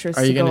little pictures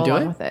Are to you go gonna do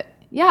along it? with it.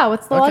 Yeah,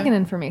 what's the Okay. login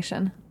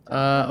information?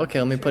 Okay,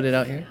 let me put it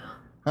out here.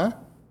 Huh?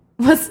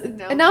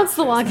 Announce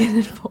the login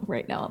info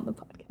right now on the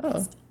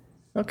podcast.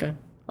 Oh, okay.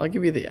 I'll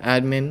give you the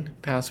admin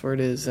password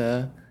is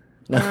no.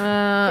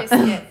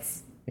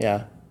 Biscuits.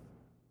 Yeah.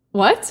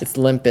 What? It's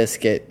Limp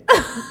Bizkit.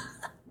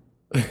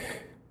 We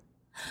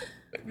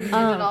did it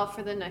all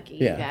for the nookie,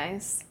 Yeah. you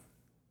guys.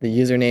 The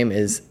username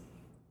is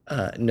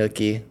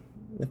Nookie.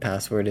 The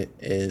password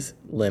is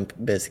Limp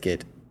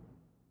Bizkit.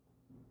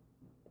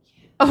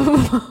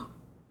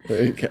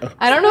 There you go.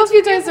 I don't know if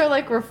you guys are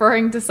like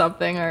referring to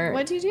something or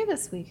What'd you do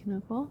this week,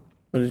 Nicole?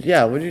 What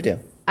did you do?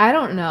 I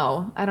don't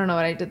know. I don't know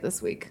what I did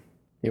this week.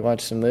 You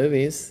watched some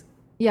movies.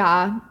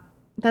 Yeah.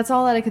 That's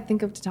all that I could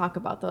think of to talk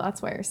about though.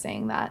 That's why you're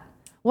saying that.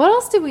 What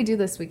else did we do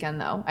this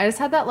weekend though? I just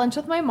had that lunch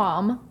with my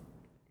mom.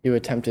 You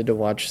attempted to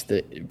watch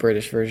the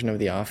British version of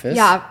The Office.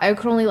 Yeah, I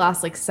could only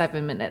last like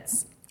 7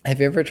 minutes. Have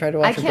you ever tried to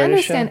I watch a can't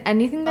British understand show?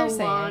 anything they're A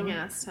saying. long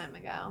ass time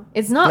ago.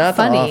 It's not Not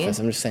funny. The Office.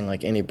 I'm just saying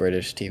like any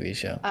British TV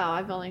show. Oh,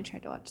 I've only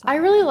tried to watch that. I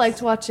really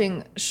liked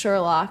watching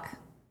Sherlock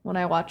when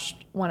I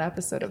watched one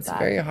episode of It's that.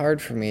 very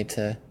hard for me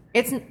to.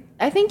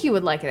 I think you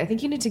would like it. I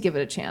think you need to give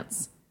it a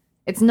chance.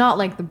 It's not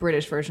like the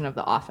British version of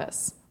The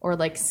Office or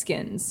like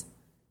Skins.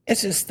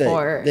 It's just that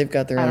Or- they've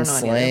got their I own don't know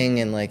any of slang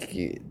and like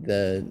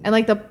the And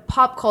like the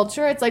pop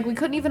culture, it's like we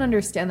couldn't even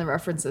understand the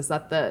references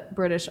that the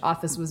British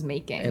Office was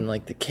making. and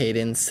like the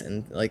cadence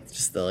and like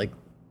just the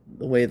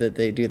way that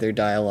they do their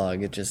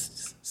dialogue. It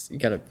just you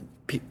gotta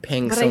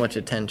paying But so I- much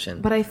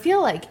attention. But I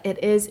feel like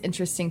it is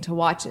interesting to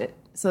watch it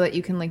so that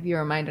you can like be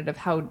reminded of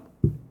how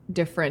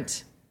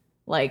different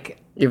like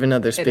Even though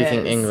they're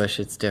speaking is. English,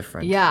 it's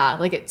different. yeah,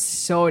 like it's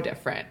so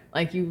different.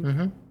 Like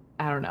you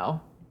I don't know.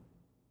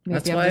 Maybe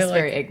That's I'm why I just like-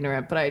 very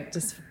ignorant, but I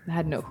just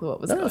had no clue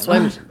what was No, going that's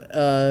why,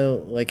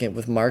 on. like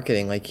with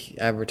marketing, like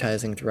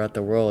advertising throughout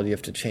the world, you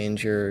have to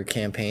change your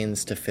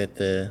campaigns to fit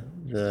the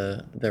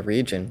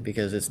region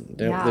because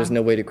Yeah. there's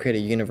no way to create a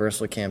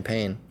universal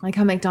campaign. Like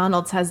how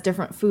McDonald's has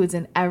different foods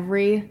in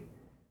every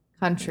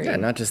country. Yeah,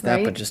 not just that,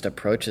 right? but just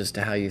approaches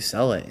to how you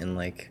sell it. And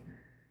like,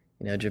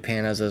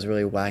 Japan has those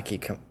really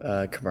wacky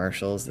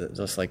commercials that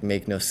just like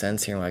make no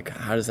sense here. I'm like,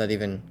 how does that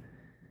even,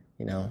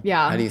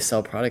 Yeah. how do you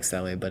sell products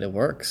that way? But it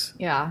works.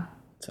 Yeah.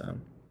 So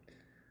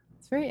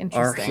It's very our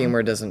interesting.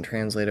 humor doesn't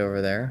translate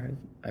over there.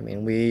 I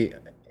mean,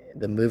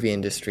 the movie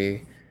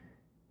industry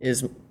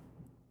is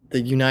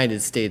the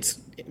United States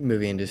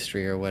movie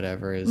industry or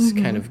whatever is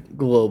Mm-hmm. kind of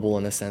global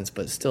in a sense,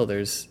 but still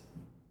there's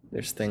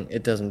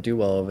it doesn't do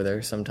well over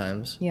there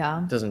sometimes.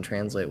 Yeah. It doesn't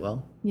translate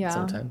well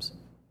sometimes.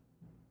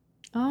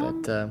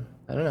 But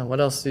I don't know. What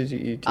else did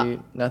you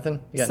do?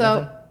 Nothing? You got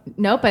nothing?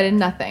 Nope, I did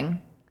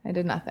nothing. I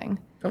did nothing.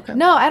 Okay.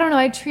 No, I don't know.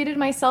 I treated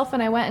myself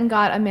and I went and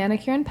got a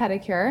manicure and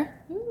pedicure.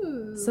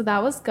 So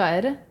that was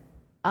good.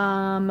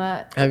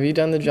 Have you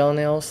done the gel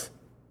nails?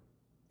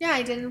 Yeah,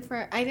 I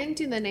didn't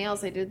do the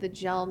nails. I did the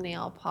gel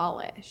nail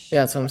polish.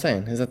 Yeah, that's what I'm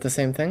saying. Is that the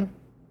same thing?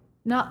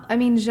 Not, I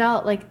mean,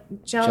 gel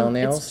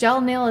nails? It's gel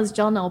nail is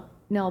gel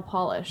nail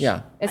polish.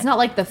 Yeah. It's not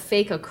like the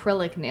fake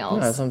acrylic nails. No,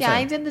 that's what I'm Yeah, I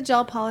saying. did the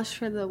gel polish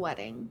for the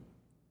wedding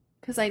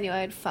because I knew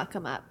I'd fuck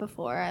them up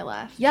before I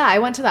left. Yeah, I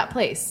went to that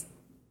place.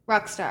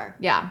 Rockstar.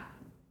 Yeah.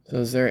 So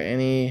is there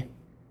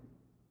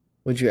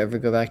would you ever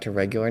go back to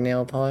regular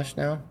nail polish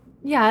now?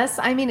 Yes,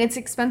 I mean it's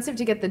expensive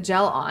to get the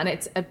gel on.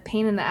 It's a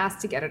pain in the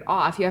ass to get it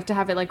off. You have to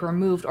have it like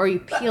removed or you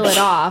peel it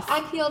off.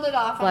 I peeled it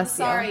off. Bless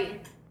you. I'm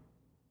sorry.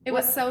 It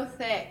was so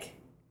thick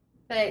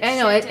that I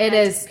know shipped it and I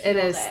is just it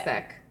peeled is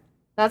thick.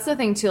 That's the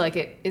thing too. Like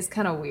it is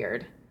kind of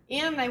weird.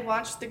 And I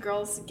watched the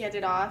girls get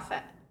it off.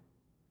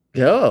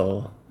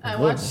 Yo. I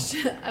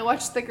Whoa.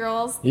 watched the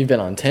girls You've been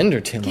on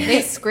Tinder too much.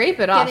 They scrape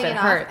it off. getting It it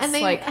hurts. off, and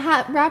they like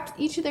wrapped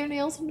each of their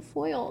nails in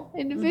foil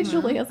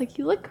individually. I was like,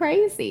 "You look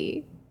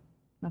crazy."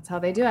 that's how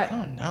they do it.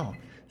 Oh no.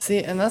 See,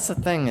 and that's the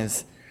thing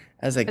is,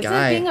 as a Isn't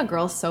guy, being a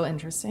girl so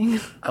interesting?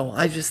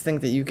 I just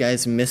think that you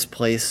guys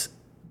misplace,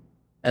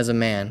 as a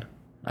man,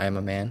 I am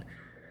a man,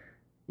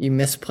 you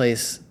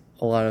misplace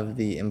a lot of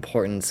the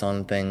importance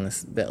on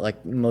things that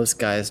like most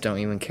guys don't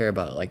even care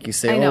about. Like you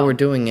say, I know. we're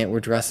doing it, we're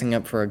dressing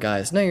up for our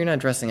guys. No, you're not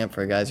dressing up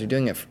for our guys. You're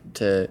doing it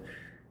to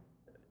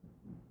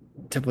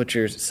put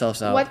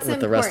yourselves out What's with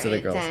the rest of the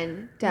girls.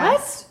 then,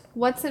 Des?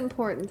 What's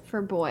important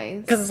for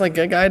boys? Because it's like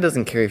a guy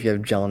doesn't care if you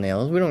have gel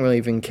nails. We don't really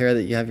even care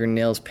that you have your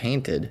nails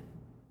painted.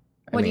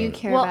 What do you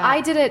care Well, about?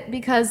 I did it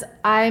because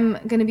I'm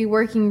going to be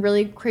working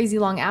really crazy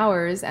long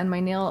hours and my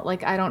nail,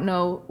 like, I don't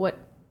know what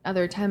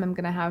other time I'm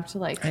going to have to,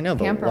 like, I know,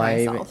 but pamper why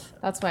even- myself.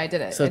 That's why I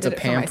did it. So I it's a did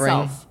it for pampering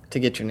myself. to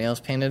get your nails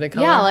painted a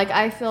color? Yeah, like,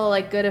 I feel,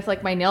 like, good if,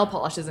 like, my nail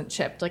polish isn't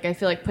chipped. Like, I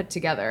feel, like, put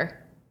together.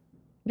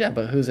 Yeah,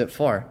 but who's it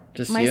for?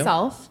 Just you?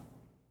 Myself.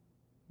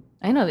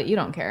 I know that you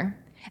don't care.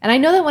 And I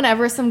know that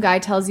whenever some guy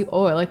tells you,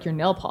 oh, I like your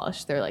nail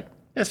polish, they're like,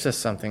 It's just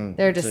something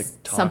They're to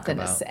just talk something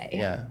to about. say.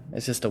 Yeah,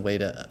 it's just a way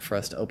for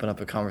us to open up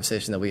a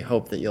conversation that we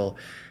hope that you'll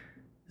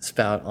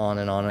spout on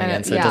and on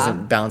again, so yeah. it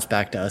doesn't bounce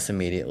back to us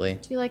immediately.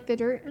 Do you like the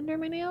dirt under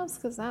my nails?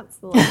 Because that's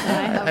the look that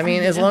I have. I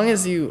mean, as long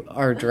as you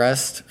are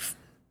dressed,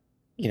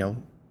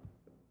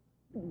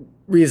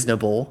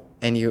 reasonable,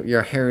 and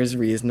your hair is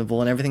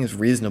reasonable and everything is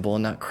reasonable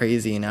and not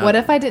crazy and out. What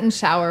if I didn't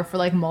shower for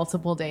like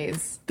multiple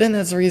days? Then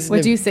that's a reason.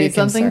 Would to you say be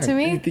something to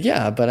concerned. me?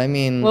 Yeah, but I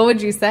mean, What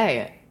would you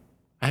say?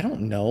 I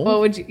don't know. What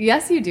would you?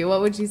 Yes, you do.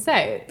 What would you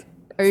say?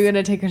 Are you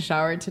gonna take a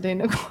shower today,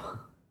 Nicole?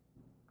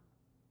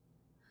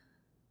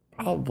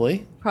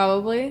 Probably.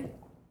 Probably.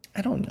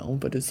 I don't know,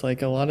 but it's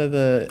like a lot of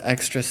the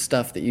extra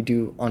stuff that you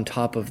do on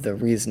top of the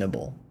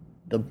reasonable,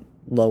 the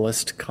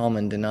lowest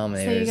common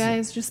denominator. So you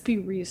guys just be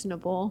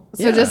reasonable.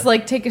 So Yeah. just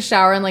like take a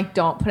shower and like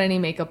don't put any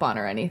makeup on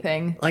or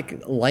anything.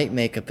 Like light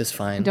makeup is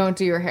fine. Don't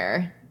do your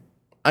hair.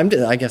 I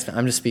guess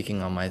I'm just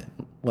speaking on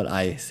what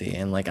I see,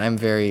 and like I'm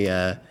very.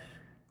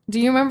 Do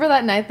you remember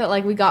that night that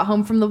like we got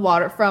home from the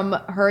water from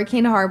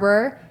Hurricane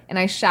Harbor and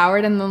I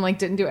showered and then like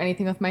didn't do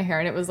anything with my hair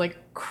and it was like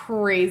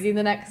crazy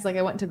the next because like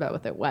I went to bed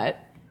with it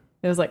wet.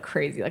 It was like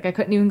crazy. Like I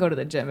couldn't even go to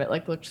the gym. It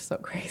like looked so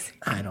crazy.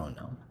 I don't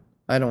know.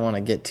 I don't want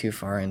to get too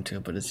far into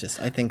it, but it's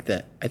just I think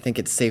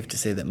it's safe to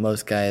say that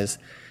most guys,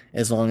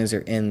 as long as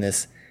they're in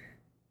this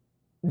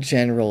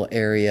general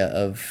area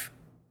of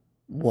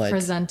what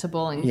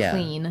Presentable and Yeah.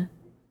 clean.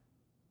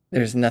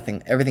 there's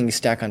nothing. Everything you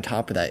stack on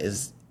top of that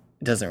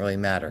doesn't really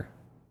matter.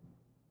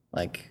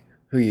 Like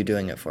who you're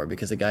doing it for,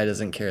 because a guy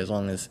doesn't care as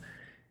long as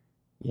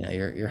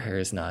your hair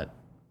is not.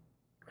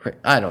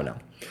 I don't know.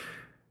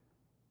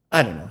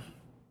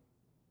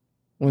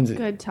 When's it?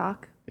 Good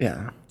talk.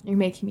 Yeah. You're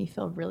making me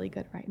feel really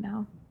good right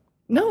now.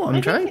 No,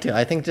 I'm trying to.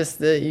 I think just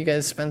that you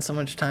guys spend so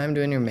much time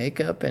doing your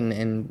makeup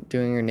and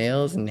doing your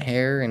nails and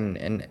hair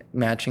and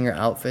matching your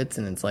outfits,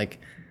 and it's like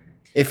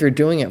if you're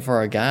doing it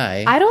for a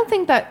guy I don't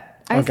think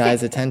that or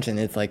guy's attention,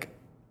 it's like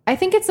I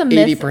think it's a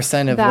myth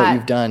 80% of what that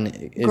you've done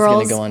is girls-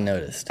 going to go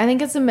unnoticed. I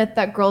think it's a myth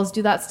that girls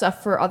do that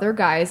stuff for other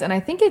guys, and I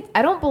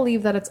don't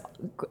believe that it's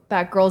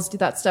that girls do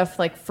that stuff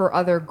like for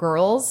other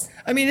girls.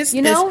 I mean, it's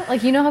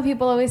Like how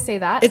people always say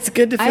that. it's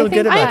good to I feel think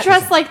good about I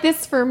dress like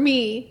this for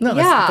me. No,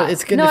 yeah, but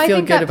it's good no, to I feel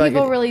think good that about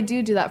people your. really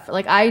do that. For,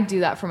 like I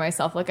do that for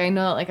myself. Like I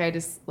know, like I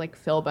just like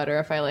feel better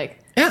if I like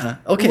Yeah.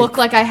 Okay. look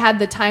like I had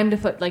the time to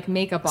put like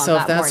makeup on So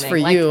if that that's morning.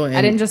 for Like, you I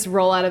and- didn't just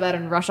roll out of bed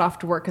and rush off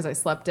to work because I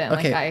slept in.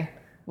 Okay, Like I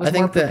was I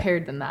think more that-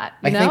 prepared than that.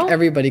 You I know? think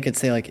everybody could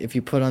say like if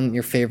you put on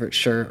your favorite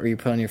shirt or you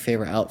put on your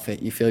favorite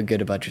outfit, you feel good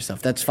about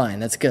yourself. That's fine.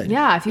 That's good.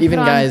 yeah, if you even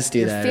put on guys do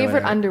your that. or favorite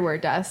whatever. underwear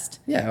dust.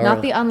 Yeah, or-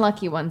 not the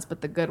unlucky ones, but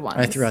the good ones.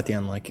 I threw out the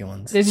unlucky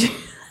ones. Did you?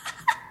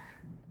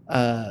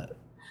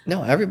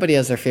 No, everybody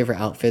has their favorite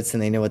outfits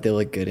and they know what they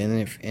look good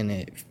in, and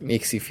it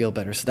makes you feel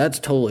better. So that's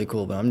totally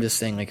cool. But I'm just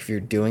saying, like, if you're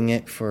doing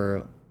it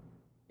for,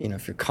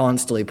 if you're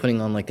constantly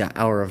putting on like that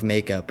hour of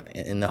makeup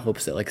in the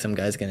hopes that like some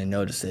guy's gonna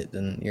notice it,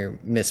 then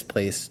you've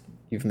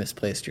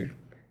misplaced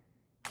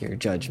your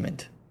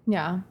judgment.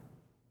 Yeah.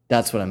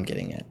 That's what I'm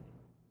getting at.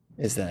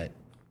 Is that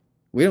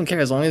we don't care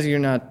as long as you're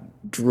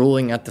not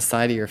drooling at the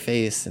side of your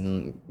face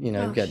and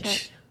you've got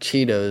shit.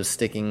 Cheetos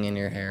sticking in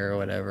your hair or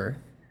whatever.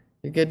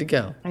 You're good to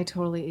go. I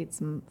totally ate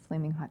some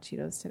flaming hot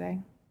Cheetos today.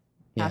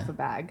 Yeah. Half a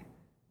bag.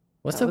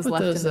 What's That up was with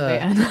left those in the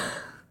van.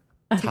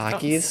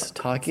 Takis?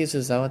 Takis,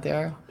 is that what they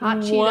are? Hot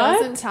Cheetos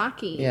What? and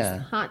Takis. Yeah.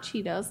 Hot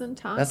Cheetos and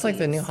Takis. That's like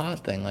the new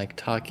hot thing, like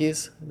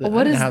Takis. I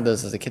What didn't is- have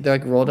those as a kid. They're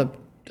like rolled up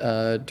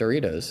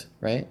Doritos,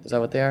 right? Is that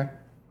what they are?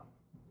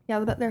 Yeah,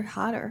 but they're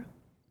hotter.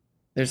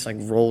 They're just like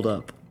rolled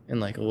up in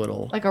like a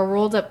little. Like a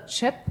rolled up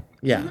chip.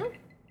 Yeah,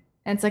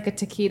 And it's like a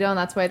taquito, and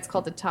that's why it's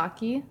called a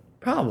Taki.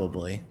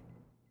 probably.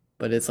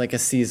 But it's like a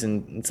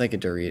seasoned. It's like a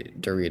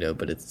Dorito,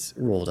 but it's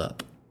rolled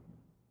up.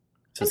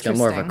 So it's got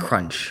more of a Interesting.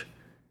 crunch.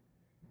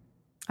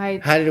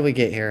 I How did we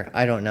get here?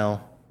 I don't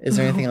know. Is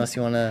there anything else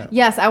you want to?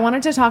 Yes, I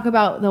wanted to talk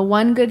about the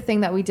one good thing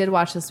that we did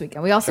watch this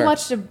weekend. We also Sure.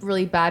 watched a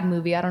really bad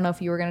movie. I don't know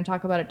if you were going to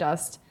talk about it,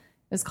 Dust.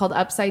 It was called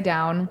Upside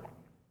Down.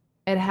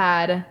 It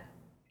had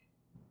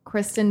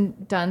Kristen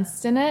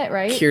Dunst in it,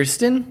 right?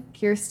 Kirsten?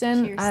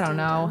 Kirsten? I don't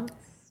know.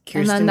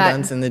 Kirsten that-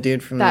 Dunst and the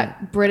dude from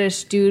That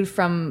British dude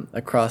from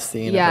Across the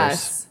Universe.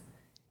 Yes.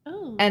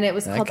 Oh. And it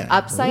was That called guy.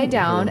 Upside Ooh.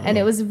 Down, and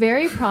it was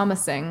very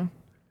promising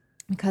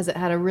because it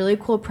had a really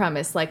cool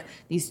premise, like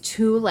these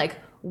two like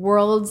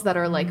worlds that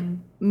are like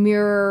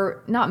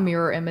not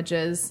mirror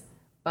images,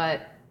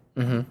 but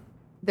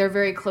they're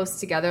very close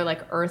together,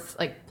 like Earth,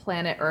 like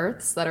planet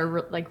Earths that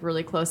are like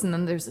really close, and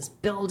then there's this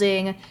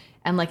building,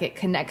 and like it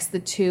connects the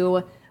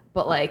two,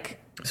 but like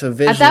So that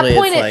visually,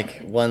 point, it's it-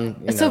 like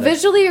one. so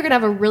visually, you're gonna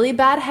have a really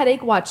bad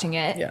headache watching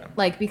it. Yeah.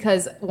 Like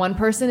because one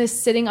person is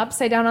sitting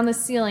upside down on the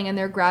ceiling, and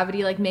their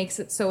gravity like makes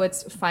it so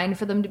it's fine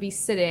for them to be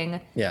sitting.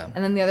 Yeah.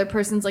 And then the other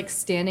person's like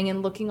standing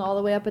and looking all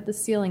the way up at the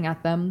ceiling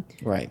at them.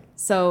 Right.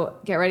 So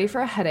get ready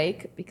for a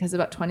headache because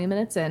about 20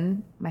 minutes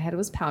in, my head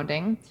was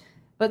pounding.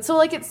 But so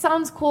like it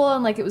sounds cool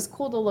and like it was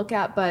cool to look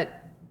at, but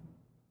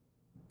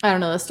I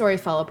don't know. The story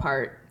fell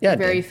apart Yeah, it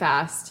very did.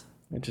 fast.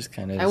 It just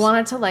kind of. I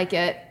wanted to like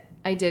it.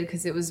 I did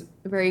because it was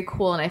very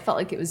cool and I felt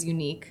like it was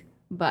unique.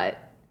 But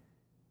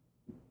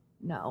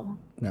no,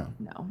 No,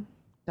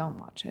 don't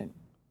watch it.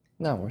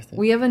 not worth it.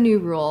 We have a new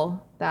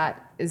rule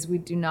that is we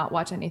do not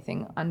watch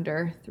anything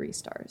under 3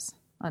 stars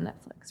on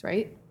Netflix,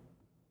 right?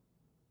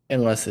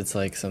 Unless it's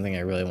like something I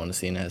really want to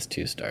see and it has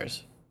 2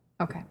 stars.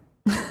 Okay.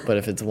 But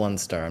if it's 1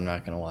 star, I'm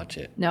not gonna watch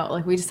it. No,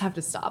 like we just have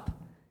to stop.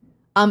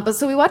 But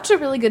so we watched a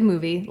really good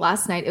movie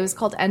last night. It was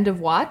called End of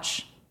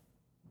Watch.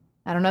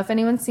 I don't know if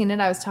anyone's seen it.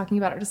 I was talking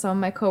about it to some of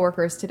my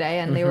coworkers today,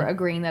 and they were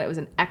agreeing that it was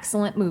an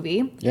excellent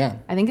movie. Yeah.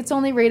 I think it's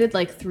only rated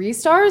like 3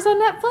 stars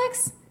on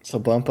Netflix, So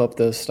bump up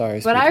those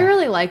stars. but I people.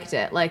 really liked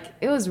it. Like,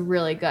 it was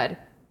really good.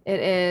 It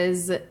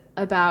is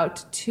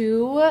about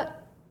 2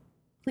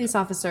 police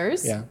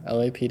officers. Yeah,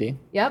 LAPD.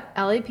 Yep,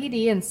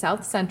 LAPD in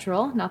South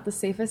Central, not the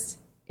safest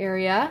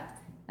area.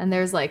 And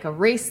there's like a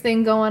race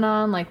thing going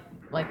on, like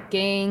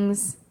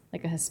gangs,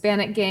 like a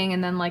Hispanic gang,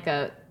 and then like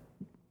a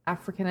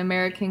African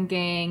American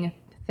gang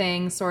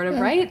thing, sort of,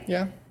 right?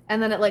 Yeah.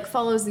 And then it like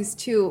follows these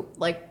 2,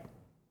 like,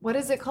 what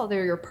is it called?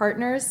 They're your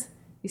partners.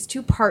 These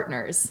 2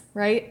 partners,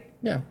 right?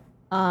 Yeah.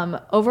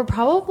 Over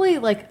probably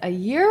like a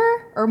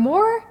year or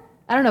more.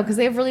 I don't know, because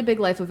they have really big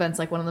life events.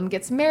 Like one of them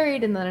gets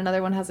married, and then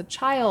another one has a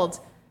child.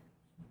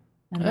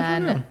 And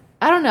then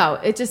I don't know.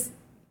 It just,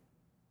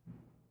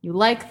 you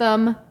like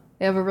them.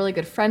 They have a really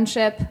good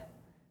friendship.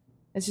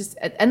 It's just,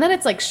 and then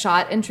it's like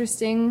shot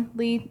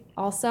interestingly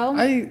also,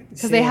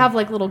 because they have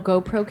like little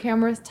GoPro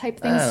cameras type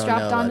things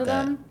strapped onto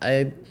them.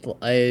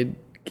 I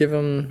give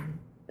them,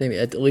 they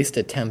at least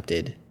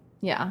attempted.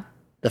 Yeah.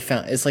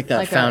 It's like that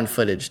Like found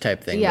footage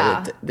type thing.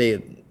 Yeah.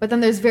 But then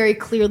there's very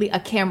clearly a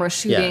camera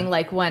shooting, Yeah.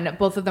 like when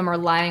both of them are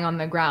lying on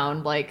the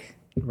ground, like,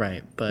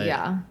 right. But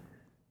yeah.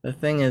 the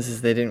thing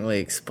is they didn't really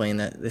explain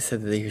that. They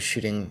said that they were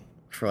shooting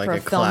for like For a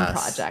a film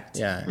class project.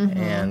 Yeah.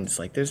 And it's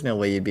like, there's no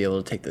way you'd be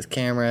able to take those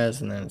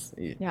cameras. And then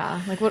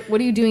Yeah. Like, what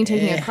are you doing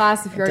taking a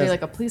class if you're already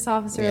doesn't- like a police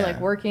officer, Yeah. like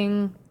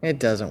working? it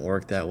doesn't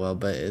work that well.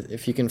 But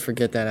if you can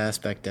forget that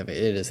aspect of it,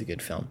 it is a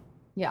good film.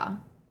 Yeah.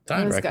 So It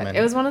I'd was recommend good.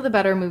 It was one of the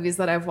better movies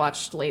that I've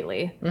watched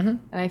lately. Mm-hmm.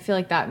 And I feel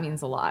like that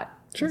means a lot.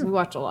 'Cause Sure. We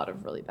watch a lot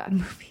of really bad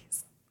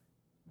movies.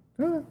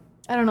 Oh,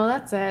 I don't know.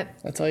 That's it.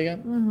 that's all you got?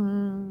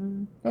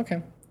 Mm-hmm.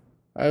 Okay.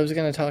 I was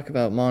going to talk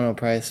about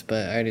Monoprice,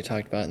 but I already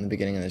talked about it in the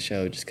beginning of the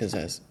show just because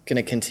I was going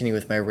to continue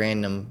with my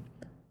random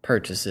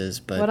purchases.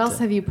 But What else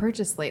have you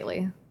purchased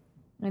lately?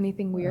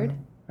 Anything weird?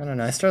 I don't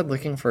know. I started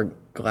looking for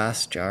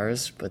glass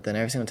jars, but then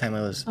every single time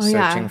I was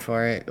yeah. searching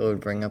for it, it would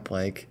bring up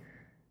like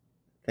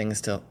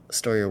things to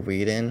store your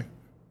weed in,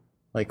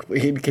 like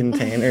weed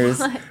containers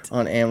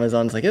on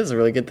Amazon. It's like, this is a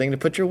really good thing to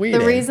put your weed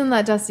The in. reason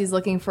that Dusty's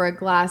looking for a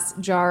glass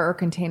jar or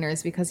container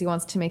is because he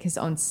wants to make his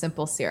own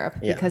simple syrup.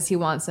 Yeah. Because he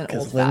wants an old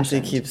Because Lindsay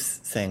fashioned. keeps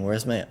saying,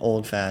 "Where's my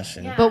old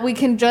fashioned?" But we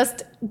can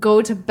just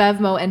go to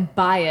Bevmo and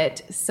buy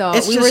it. So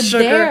It's we just were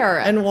sugar there.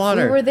 and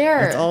water. We were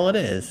there. That's all it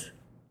is.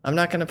 I'm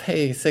not gonna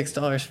pay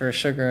 $6 for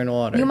sugar and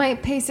water. You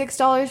might pay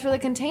 $6 for the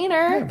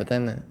container. Yeah, but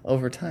then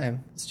over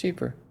time, it's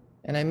cheaper,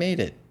 and I made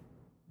it.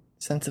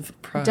 Sense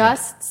of pride.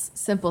 Dust's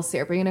simple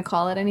syrup. Are you going to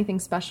call it anything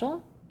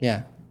special?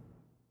 Yeah,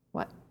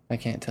 What? I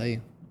can't tell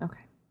you. Okay.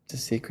 It's a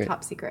secret.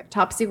 Top secret.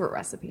 Top secret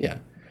recipe. Yeah.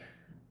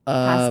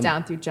 Passed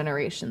down through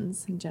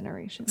generations and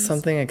generations.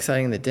 Something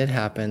exciting that did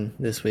happen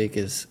this week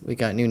is we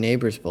got new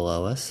neighbors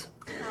below us.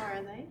 How are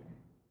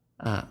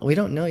they? We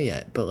don't know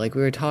yet, but like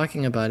we were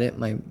talking about it,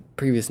 my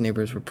previous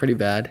neighbors were pretty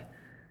bad.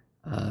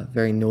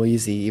 Very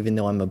noisy, even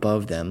though I'm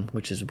above them,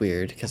 which is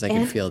weird because I can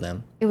And- feel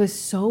them. It was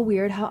so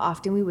weird how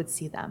often we would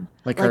see them.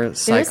 Like our there's,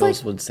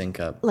 cycles would sync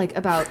up. like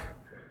about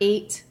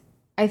 8,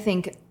 I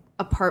think,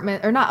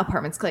 not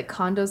apartments, like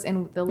condos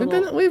in the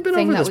little we've been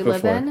thing over that this we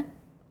live before. in. Yeah.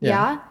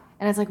 Yeah.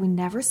 And it's like we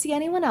never see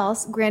anyone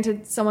else.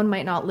 Granted, someone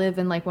might not live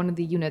in like one of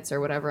the units or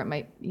whatever it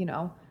might,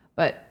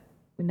 but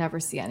we never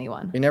see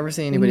anyone. We never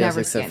see We anybody else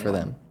never see except for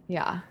anyone. them.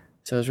 Yeah.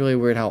 So it was really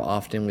weird how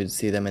often we'd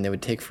see them, and they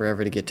would take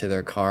forever to get to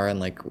their car. And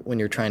like when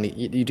you're trying to,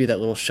 you do that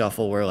little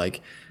shuffle where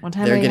like One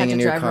time they're I had getting to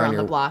into your drive car and around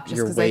the you're, block just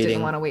you're because I didn't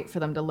waiting. want to wait for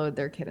them to load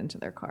their kid into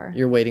their car.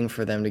 You're waiting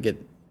for them to get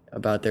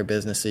about their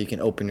business so you can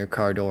open your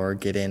car door,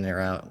 get in or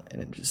out,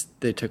 and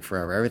they took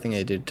forever. Everything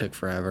they did took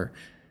forever.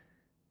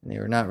 And they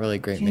were not really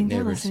great Do you think they're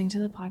neighbors. listening to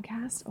the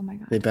podcast? Oh my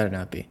god. They better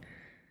not be.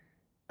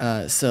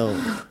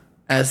 So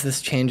as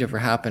this changeover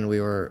happened,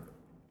 we were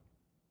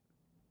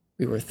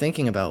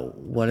thinking about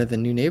what are the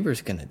new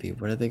neighbors going to be?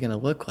 What are they going to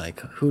look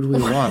like? Who do we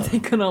What are want? they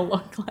gonna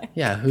look like?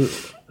 Yeah, who?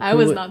 I who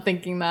was would- not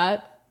thinking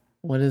that.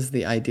 What is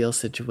the ideal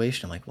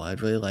situation? Like, well,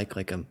 I'd really like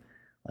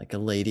a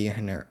lady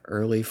in her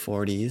early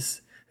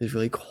 40s who's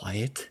really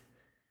quiet,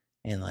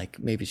 and like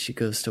maybe she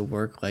goes to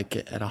work like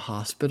at a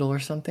hospital or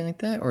something like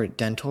that, or at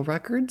dental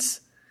records.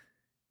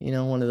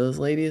 One of those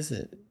ladies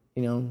that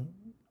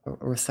a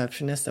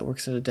receptionist that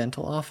works at a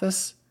dental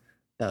office.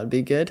 That would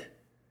be good.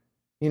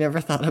 You never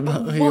thought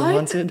about who you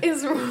wanted, What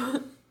is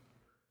wrong?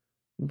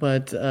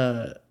 but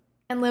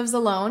And lives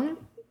alone?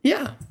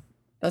 yeah,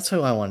 that's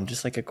who I wanted.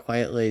 Just like a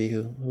quiet lady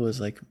who was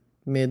like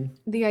mid.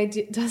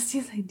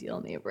 Dusty's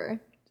ideal neighbor.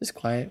 Just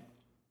quiet.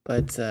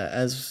 But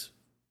as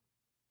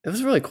it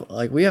was really cool.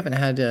 Like we haven't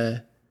had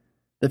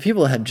the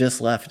people had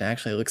just left, and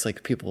actually it looks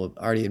like people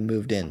already had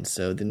moved in.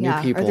 So the new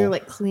people, or they're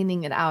like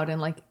cleaning it out, and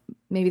like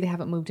maybe they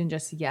haven't moved in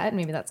just yet.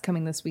 Maybe that's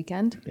coming this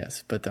weekend.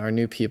 yes, but our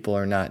new people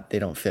are not. They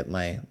don't fit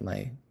my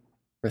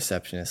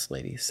receptionist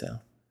lady. So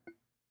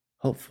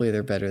hopefully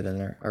they're better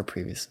than our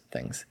previous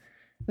things.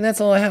 And that's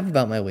all I have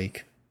about my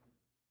week.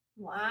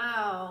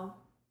 Wow.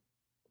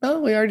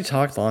 Oh, we already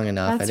talked long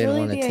enough. That's I didn't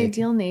really want to the take.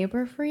 ideal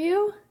neighbor for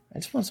you? I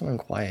just want someone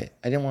quiet.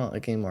 I didn't want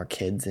like any more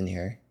kids in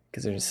here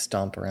because they just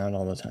stomp around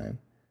all the time.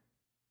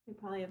 They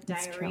probably have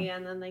That's true. diarrhea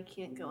and then they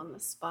can't go in the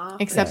spa.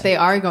 Except they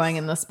are going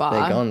in the spa.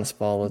 They go in the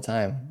spa all the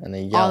time and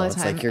they yell. All the It's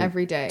time, like you're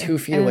every day, 2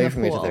 feet and in away the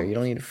from each pool. other. You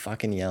don't need to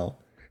fucking yell.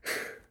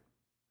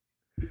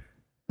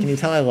 Can you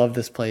tell I love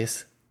this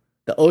place?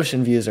 The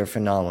ocean views are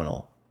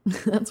phenomenal.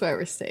 That's why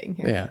we're staying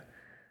here. Yeah.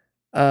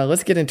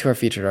 Let's get into our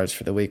featured artist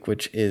for the week,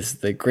 which is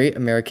the Great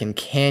American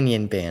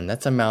Canyon Band.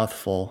 That's a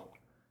mouthful,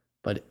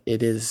 but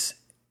it is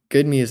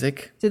good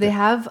music. Do they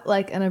have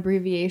like an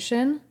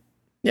abbreviation?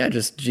 Yeah,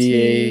 just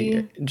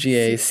T-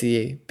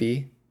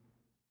 GACB.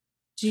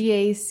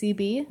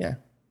 GACB? Yeah,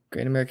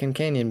 Great American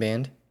Canyon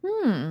Band.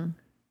 They're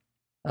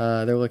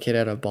located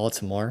out of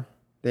Baltimore.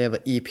 They have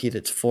an EP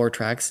that's 4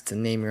 tracks. It's a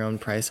name your own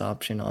price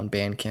option on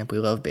Bandcamp. We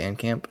love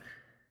Bandcamp.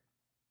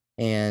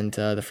 And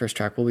the first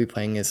track we'll be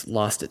playing is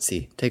Lost at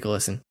Sea. Take a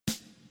listen.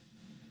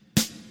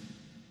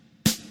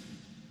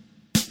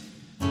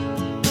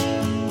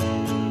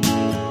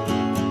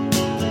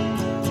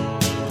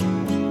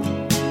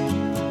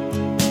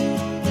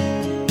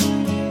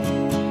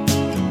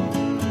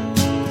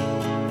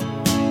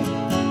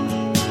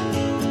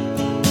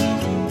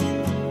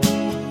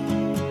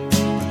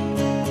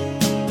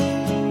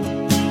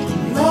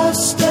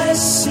 Lost at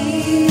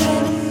sea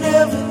and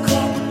never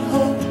coming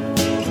home,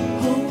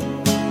 home,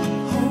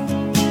 home,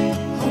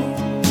 home.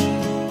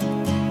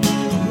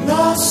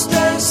 Lost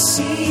at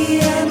sea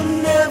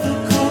and never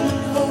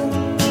coming home,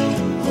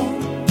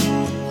 home,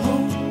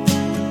 home,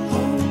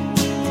 home.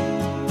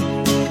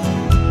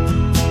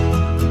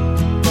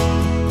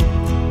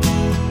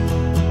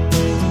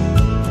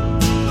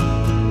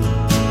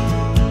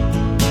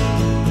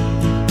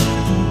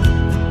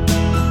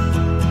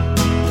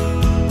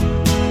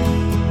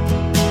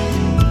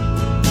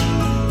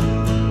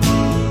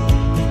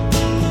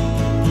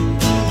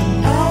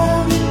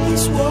 Out in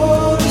these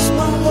waters,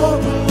 my heart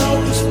will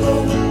always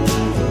roam,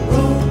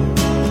 roam,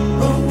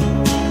 roam,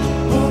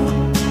 roam.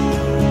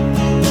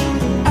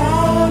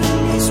 Out in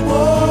these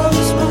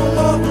waters, my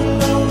heart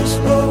will always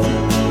roam,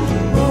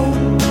 roam,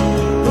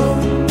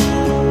 roam,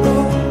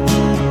 roam.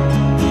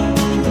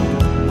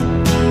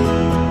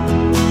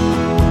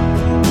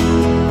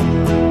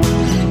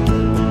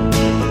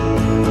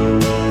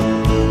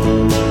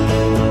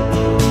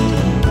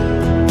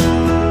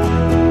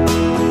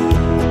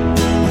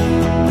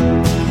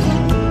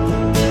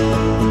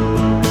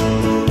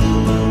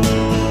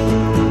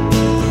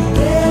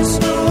 There's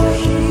no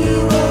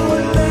hero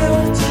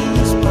left in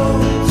these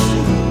bones,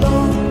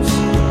 bones,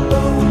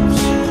 bones,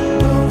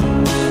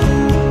 bones.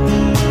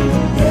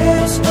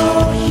 There's no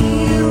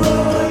hero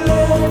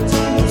left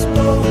in these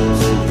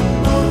bones,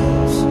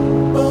 bones,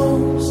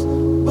 bones,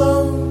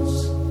 bones.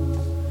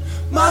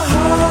 My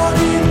heart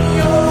in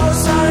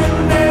yours, I'm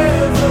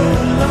never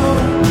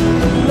alone,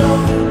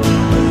 alone,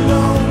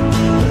 alone,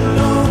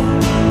 alone.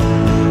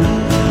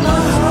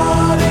 My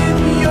heart in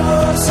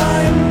yours,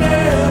 I'm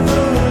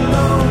never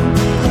alone,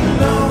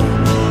 alone,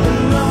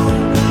 alone,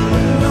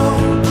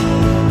 alone.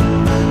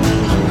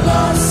 I'm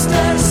lost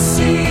at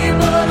sea,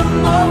 but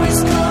I'm always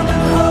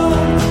coming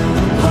home,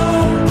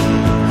 home,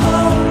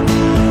 home,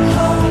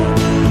 home.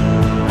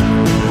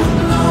 I'm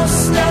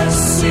lost at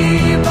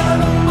sea, but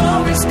I'm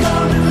always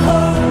coming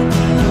home,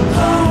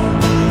 home,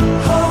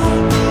 home,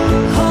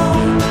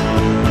 home.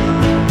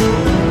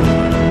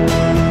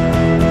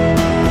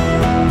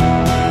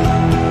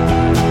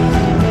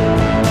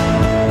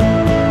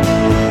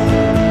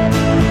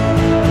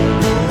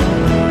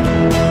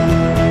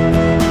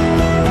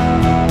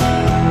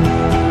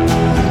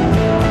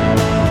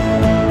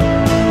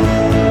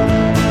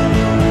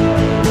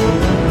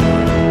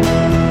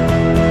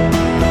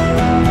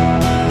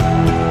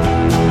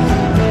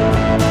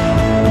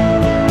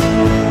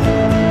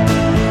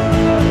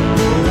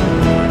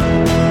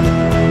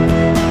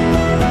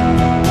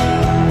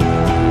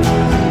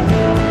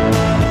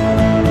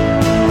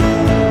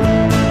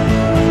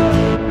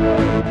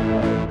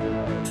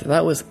 So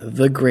that was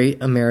the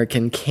Great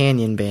American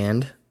Canyon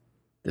Band.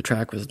 The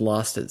track was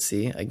Lost at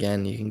Sea.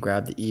 Again, you can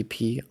grab the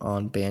EP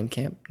on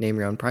Bandcamp. Name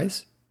your own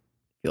price. If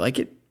you like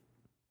it,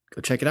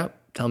 go check it out.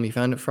 Tell them you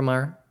found it from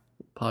our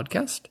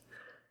podcast.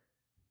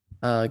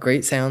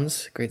 Great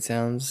sounds. Great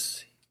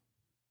sounds.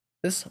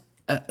 This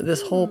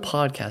whole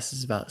podcast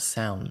is about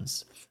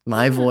sounds.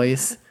 My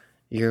voice,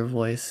 your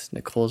voice,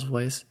 Nicole's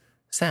voice.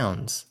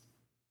 Sounds.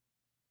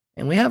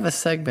 And we have a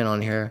segment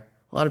on here.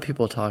 A lot of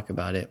people talk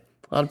about it.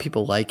 A lot of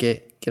people like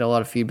it, get a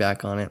lot of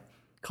feedback on it,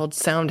 called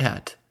Sound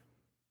Hat.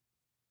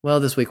 Well,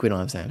 this week we don't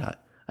have Sound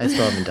Hat. I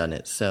still haven't done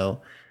it.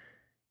 So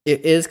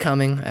it is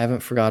coming. I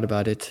haven't forgot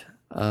about it.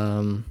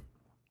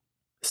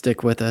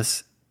 Stick with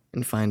us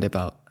and find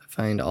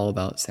all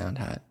about Sound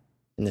Hat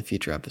in the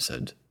future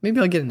episodes. Maybe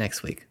I'll get it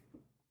next week.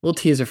 Little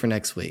teaser for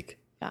next week.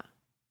 Yeah.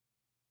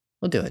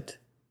 We'll do it.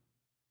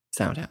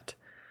 Sound Hat.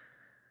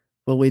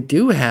 What we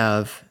do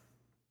have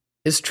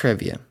is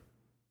trivia.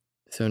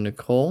 So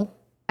Nicole,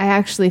 I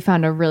actually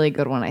found a really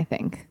good one, I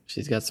think.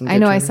 She's got some. I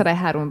know I trivia. said I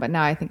had one, but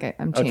now I think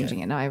I'm changing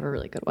it. Now I have a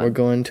really good We're one.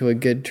 going to a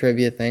good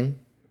trivia thing.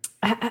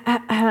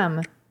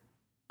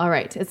 All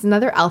right. It's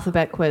another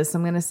alphabet quiz. So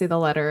I'm going to say the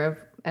letter of,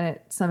 and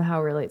it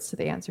somehow relates to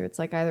the answer. It's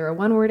like either a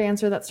one-word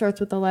answer that starts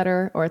with the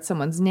letter, or it's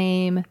someone's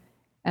name,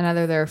 and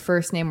either their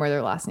first name or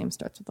their last name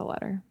starts with the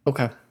letter.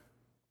 Okay.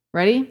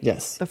 Ready?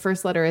 Yes. The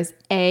first letter is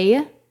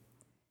A,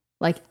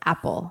 like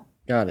apple.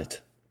 Got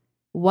it.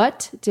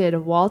 What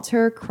did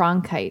Walter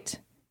Cronkite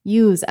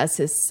use as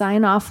his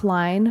sign-off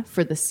line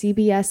for the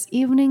CBS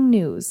Evening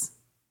News?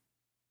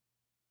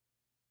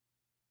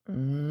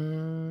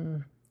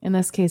 And In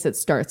this case, it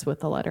starts with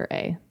the letter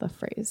A, the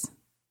phrase.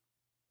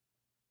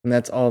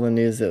 that's all the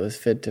news that was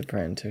fit to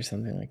print or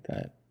something like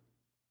that.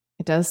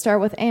 It does start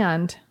with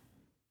and,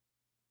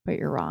 but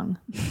you're wrong.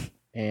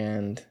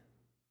 And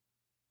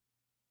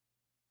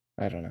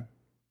I don't know.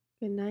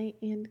 Good night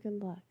and good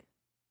luck.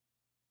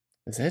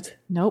 Is it?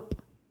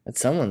 Nope.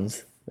 It's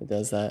someone's that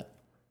does that.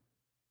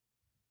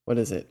 What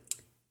is it?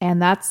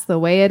 And that's the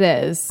way it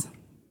is.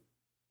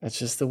 That's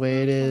just the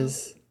way it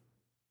is.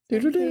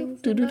 Do-do-do,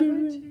 things will never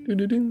do-do-do,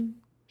 do-do-do.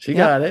 She Yep.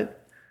 got it.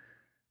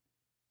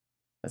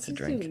 That's a Let's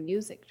do drink.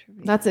 music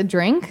trivia. That's a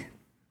drink?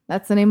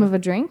 That's the name of a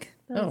drink?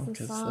 That Oh, was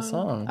because it's the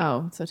song.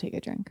 Oh, so take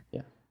a drink.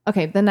 Yeah.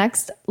 Okay, the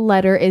next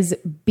letter is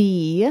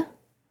B.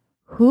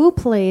 Who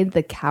played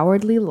the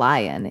Cowardly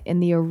Lion in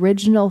the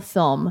original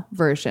film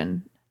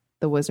version,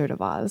 The Wizard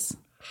of Oz?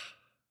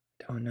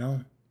 Don't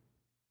know.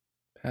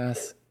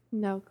 Pass.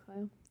 No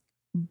clue.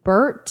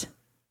 Bert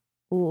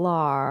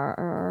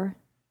Lahr.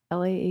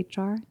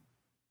 Lahr?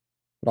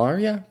 Lar,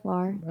 yeah.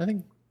 Lahr. I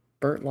think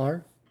Bert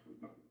Lar.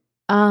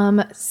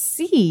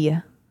 C.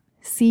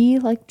 C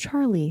like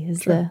Charlie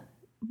is Sure.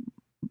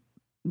 the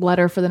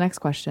letter for the next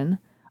question.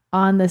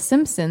 On The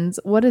Simpsons,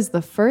 what is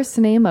the first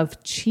name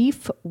of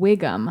Chief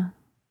Wiggum?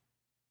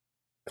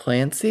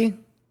 Clancy?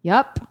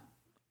 Yep.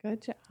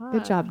 Good job.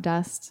 Good job,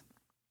 Dust.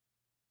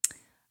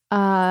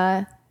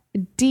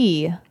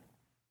 D.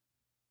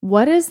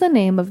 What is the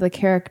name of the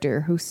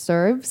character who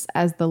serves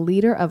as the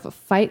leader of a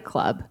fight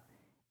club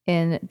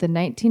in the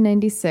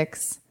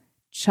 1996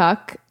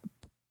 Chuck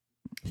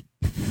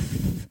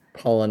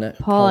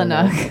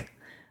Palahniuk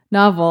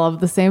novel of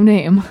the same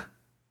name?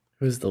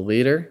 Who's the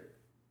leader?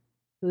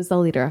 Who's the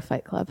leader of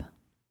Fight Club?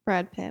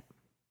 Brad Pitt.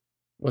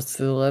 What's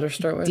the letter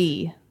start with?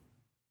 D.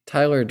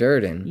 Tyler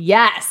Durden.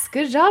 Yes.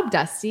 Good job,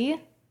 Dusty.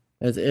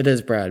 It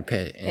is Brad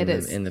Pitt in It the,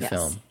 is, in the yes.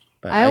 film.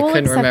 But I I will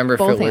couldn't accept remember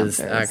if it both was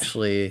answers.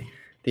 actually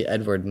the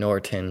Edward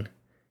Norton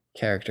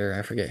character.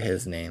 I forget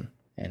his name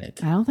in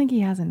it. I don't think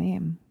he has a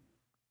name.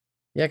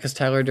 Yeah, because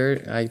Tyler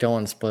Durden, I don't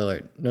want to spoil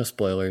it. No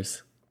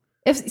spoilers.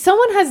 If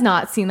someone has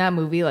not seen that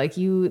movie, like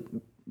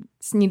you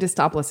need to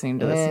stop listening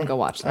to this and go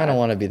watch that. I don't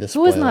want to be the Who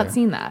spoiler. has not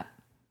seen that?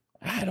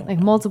 I don't Like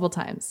know. multiple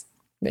times.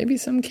 Maybe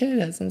some kid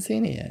hasn't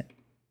seen it yet.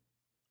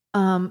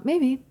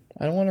 Maybe.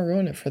 I don't want to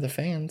ruin it for the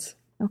fans.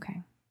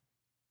 Okay.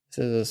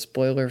 This is a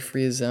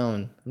spoiler-free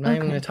zone. I'm not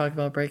even Okay. going to talk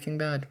about Breaking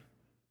Bad.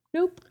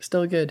 Nope.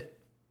 Still good.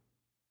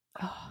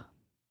 Oh,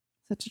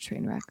 such a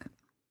train wreck.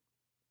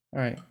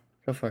 All right,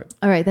 go for it.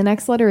 All right. The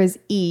next letter is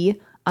E.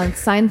 On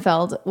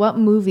Seinfeld, what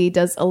movie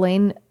does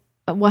Elaine?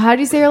 Well, how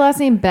do you say her last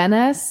name?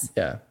 Benes.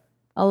 Yeah.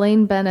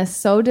 Elaine Benes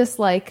so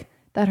dislike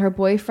that her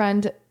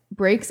boyfriend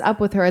breaks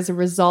up with her as a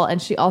result,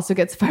 and she also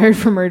gets fired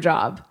from her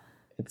job.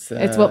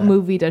 It's what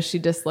movie does she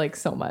dislike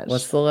so much?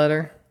 What's the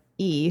letter?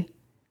 E.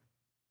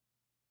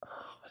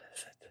 What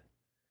is it?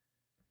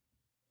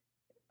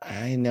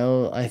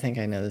 I think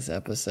I know this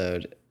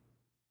episode.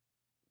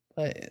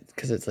 But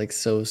because it's like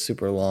so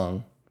super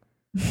long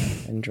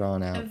and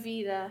drawn out.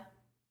 Evita.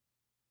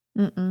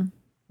 Mm-mm.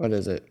 What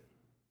is it?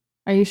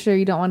 Are you sure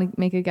you don't want to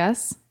make a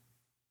guess?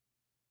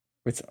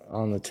 It's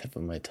on the tip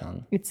of my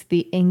tongue. It's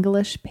The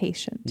English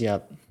Patient.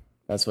 Yep.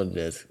 That's what it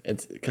is.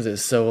 It's because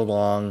it's so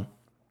long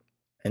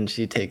and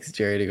she takes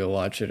Jerry to go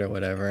watch it or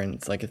whatever, and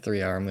it's like a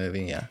 3-hour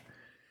movie. Yeah.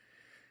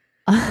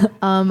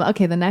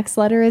 Okay, the next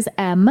letter is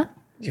M.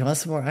 Do you want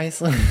some more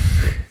Iceland?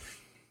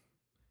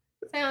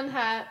 Sound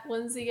hat.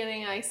 Lindsay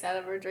getting ice out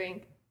of her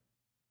drink.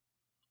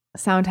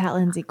 Sound hat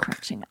Lindsay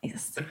crunching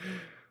ice.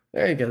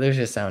 There you go. There's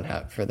your sound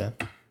hat for the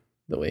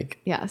week.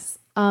 Yes.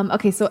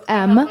 Okay, so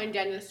I M. hope my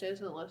dentist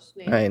isn't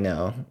listening. I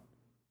know.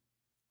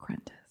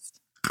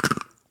 Crentist.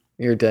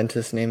 Your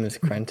dentist name is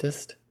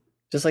Crentist?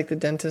 Just like the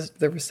dentist,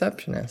 the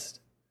receptionist.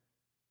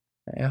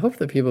 I hope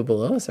the people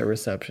below us are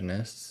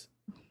receptionists.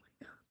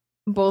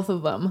 Both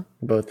of them.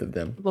 Both of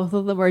them. Both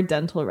of them are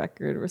dental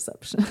record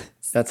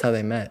receptionists. That's how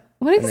they met.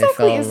 What and they fell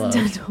exactly in is a love.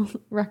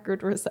 dental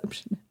record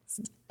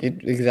receptionist?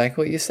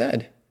 Exactly what you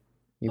said.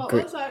 What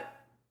was that?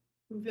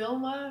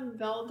 Vilma,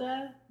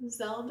 Velda,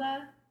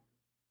 Zelda?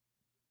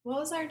 What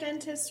was our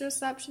dentist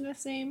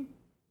receptionist name?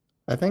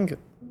 I think.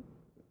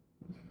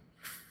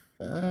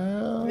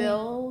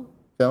 Vil?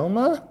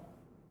 Vilma?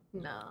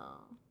 No.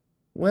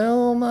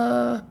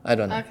 Wilma? I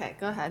don't know. Okay,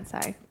 go ahead.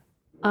 Sorry.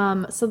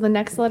 So the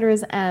next letter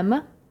is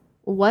M.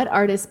 What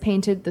artist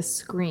painted the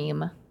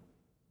Scream?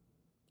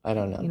 I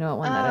don't know. You know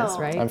what one that is, Oh.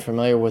 right? I'm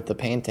familiar with the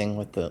painting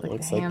with the like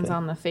looks the like hands the,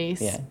 on the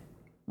face. Yeah.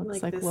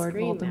 Looks like the Lord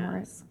screen Voldemort.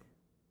 mask.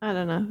 I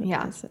don't know. Who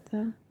Yeah. does it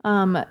though.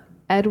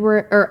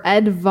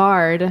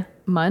 Edvard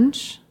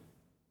Munch.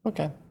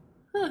 Okay.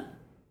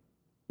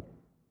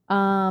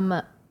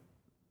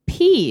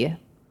 P.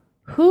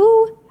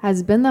 Who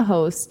has been the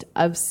host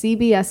of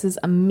CBS's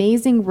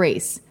Amazing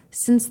Race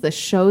since the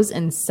show's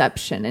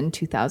inception in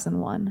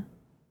 2001?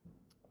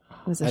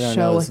 It was I a don't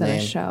show know his within a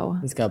name. show.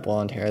 He's got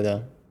blonde hair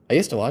though. I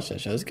used to watch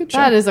that show. It's a good show.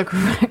 That is a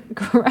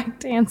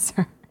correct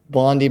answer.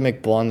 Blondie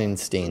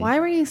McBlondinstein. Why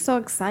were you so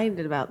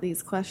excited about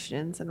these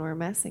questions and we're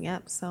messing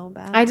up so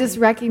bad? I just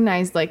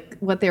recognized like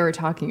what they were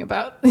talking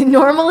about.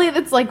 Normally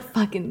that's like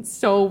fucking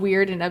so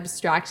weird and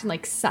abstract and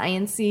like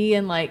science-y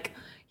and like,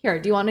 here,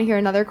 do you want to hear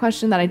another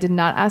question that I did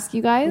not ask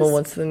you guys? Well,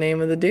 what's the name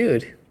of the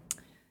dude?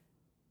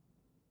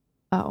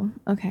 Oh,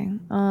 okay.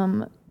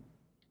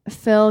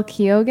 Phil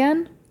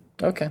Keoghan.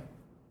 Okay.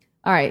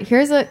 All right,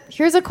 here's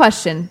a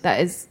question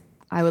that is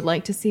I would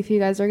like to see if you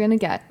guys are going to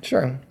get.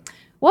 Sure.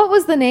 What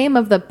was the name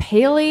of the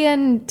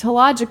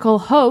paleontological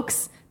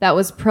hoax that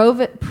was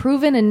proven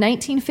in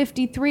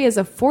 1953 as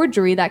a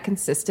forgery that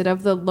consisted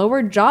of the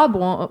lower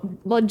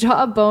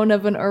jawbone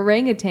of an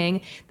orangutan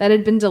that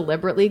had been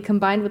deliberately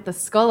combined with the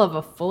skull of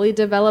a fully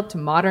developed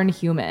modern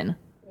human?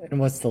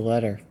 And what's the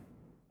letter?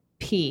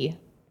 P.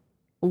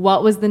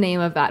 What was the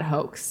name of that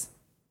hoax?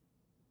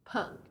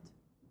 punked.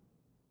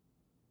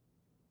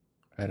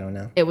 I don't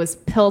know. It was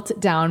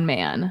Piltdown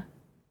Man.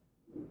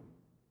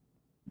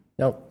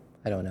 Nope.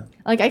 I don't know.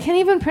 Like, I can't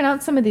even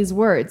pronounce some of these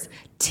words.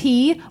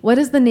 T, what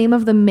is the name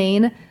of the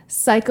main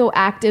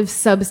psychoactive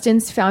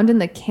substance found in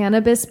the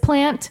cannabis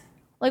plant?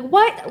 Like,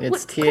 what? It's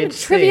what kind of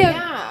THC. trivia?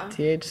 Yeah.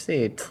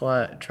 THC.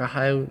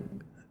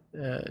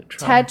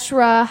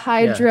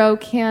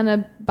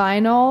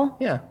 Tetrahydrocannabinol.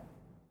 Yeah.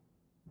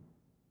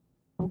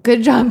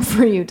 Good job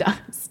for you,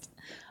 Dust.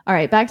 All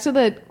right, back to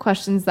the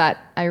questions that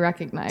I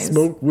recognize.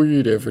 Smoke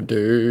weed every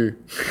day.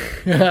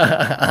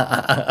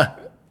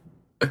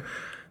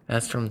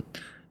 That's from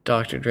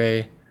Dr.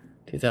 Dre,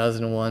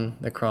 2001,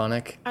 The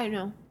Chronic. I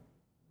know.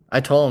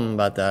 I told him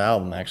about that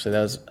album, actually.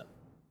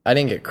 I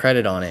didn't get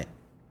credit on it,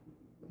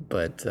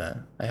 but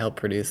I helped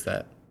produce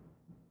that.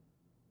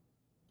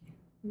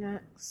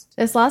 Next.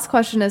 This last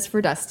question is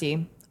for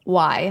Dusty.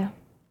 Why?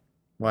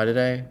 Why did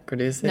I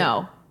produce it?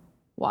 No.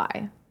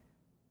 Why?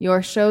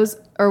 What show's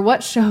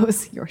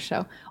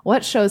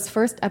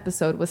first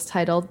episode was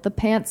titled The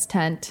Pants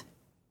Tent?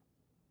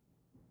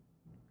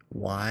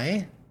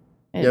 Why?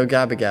 Yo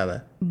Gabba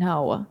Gabba.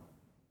 No.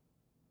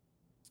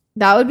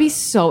 That would be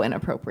so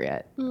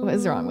inappropriate. What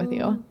is wrong with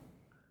you?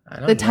 I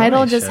don't The know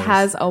title any just shows.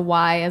 has a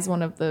Y as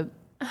one of the...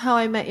 How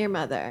I Met Your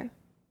Mother.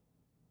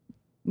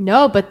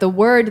 No, but the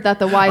word that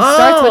the Y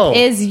starts Oh! with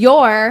is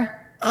your...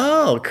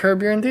 Oh,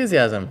 Curb Your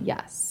Enthusiasm.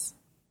 Yes.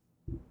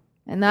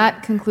 And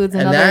that concludes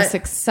And another that-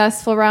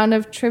 successful round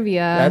of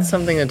trivia. That's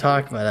something to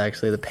talk about,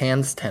 actually. The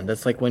pants tent.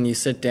 That's like when you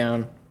sit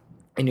down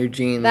in your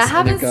jeans. that and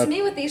happens you go- to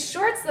me with these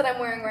shorts that I'm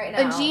wearing right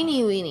now. A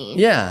genie weenie.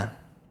 Yeah.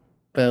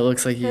 But it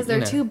looks like you Because they're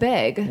know, too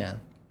big. Yeah.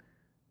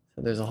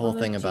 So there's a whole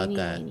thing about genie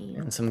that. weenie.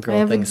 And some I girl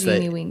have a thinks that...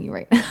 genie weenie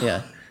right now.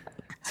 Yeah.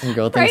 Some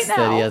girl thinks Right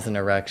that he now. has an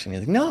erection.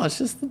 He's like, no, it's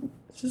just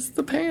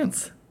the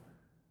pants.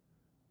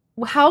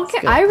 How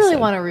can good I really episode.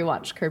 want to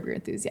rewatch Curb Your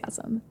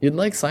Enthusiasm? You'd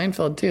like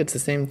Seinfeld too. It's the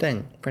same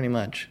thing, pretty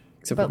much,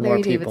 except But with more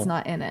Larry people. David's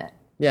not in it.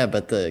 Yeah,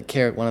 but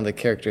one of the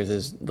characters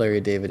is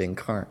Larry David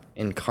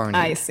incarnate.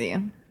 I see.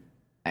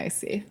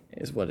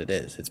 Is what it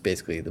is. It's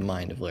basically the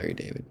mind of Larry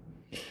David.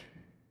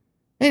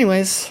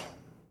 Anyways,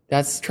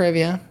 that's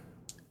trivia.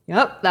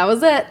 Yep, that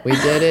was it. We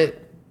did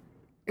it.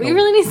 We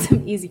really need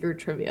some easier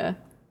trivia.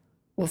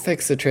 We'll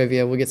fix the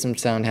trivia. We'll get some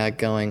sound hack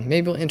going.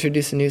 Maybe we'll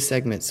introduce a new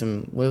segment.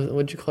 Some what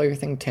would you call your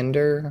thing?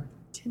 Tender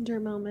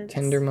Moments.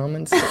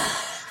 moments.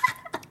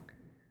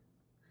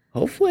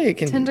 Hopefully it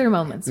can. Tender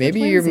moments. with Maybe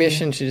your Lindsay.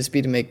 mission should just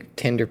be to make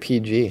Tinder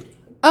PG.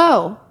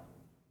 Oh,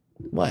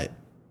 What?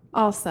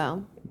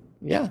 also.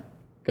 Yeah,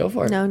 go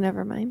for it. No,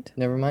 never mind.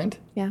 Never mind.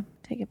 Yeah,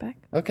 take it back.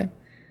 Okay.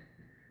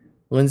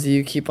 Lindsay,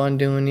 you keep on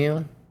doing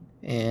you,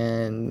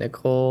 and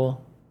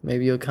Nicole,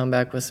 maybe you'll come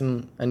back with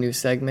a new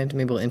segment.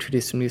 Maybe we'll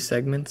introduce some new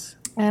segments.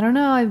 I don't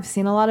know. I've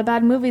seen a lot of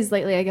bad movies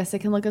lately. I guess I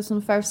can look up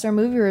some 5-star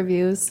movie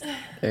reviews.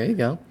 There you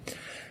go.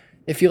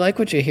 If you like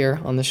what you hear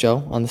on the show,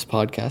 on this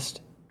podcast,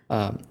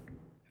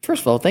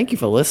 first of all, thank you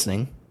for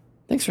listening.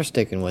 Thanks for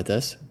sticking with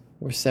us.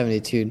 We're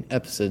 72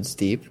 episodes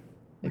deep.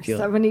 If you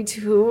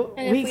 72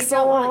 And weeks if we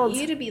don't old. want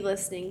you to be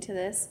listening to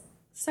this,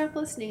 stop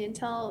listening and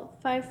tell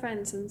 5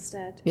 friends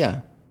instead.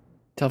 yeah,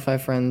 tell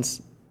 5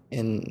 friends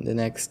in the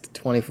next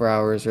 24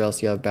 hours, or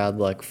else you have bad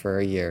luck for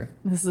a year.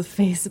 This is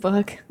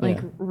Facebook, like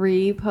Yeah.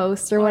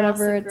 repost or Or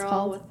whatever else the it's girl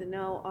called. with the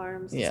no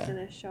arms Yeah. is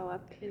gonna show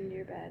up in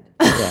your bed.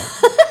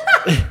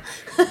 Yeah.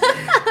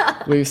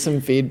 Leave some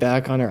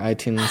feedback on our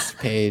iTunes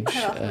page.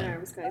 Cut off my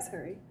arms, guys.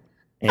 Hurry.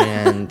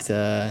 And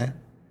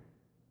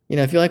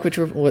if you like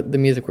what the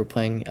music we're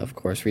playing, of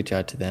course, reach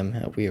out to them.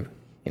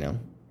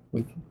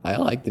 I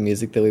like the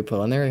music that we put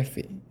on there.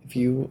 If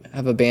you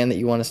have a band that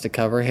you want us to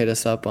cover, hit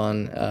us up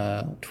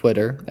on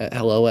Twitter at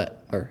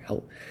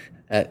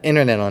at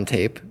Internet on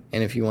Tape.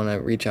 And if you want to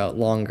reach out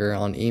longer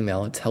on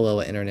email, it's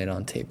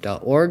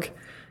hello@internetontape.org. If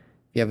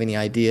you have any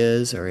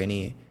ideas or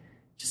any,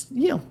 just,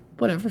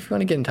 whatever, if you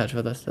want to get in touch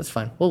with us, that's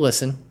fine. We'll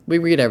listen. We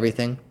read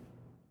everything.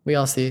 We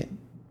all see it.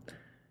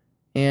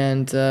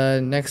 And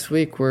next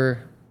week, we'll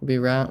be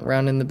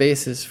rounding the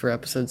bases for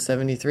episode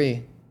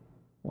 73.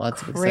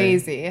 Lots of exciting.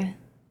 Crazy.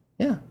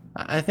 Yeah.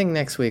 I think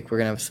next week we're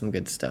going to have some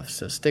good stuff.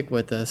 So stick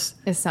with us.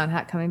 Is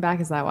Soundhat coming back?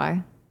 Is that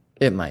why?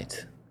 It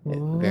might. It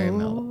very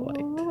well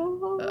might.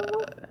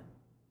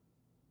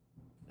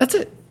 That's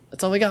it.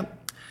 That's all we got.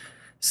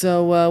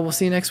 So we'll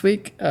see you next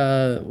week.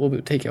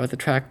 We'll take you with a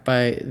track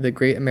by the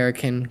Great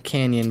American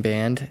Canyon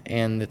Band.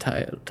 And the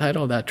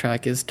title of that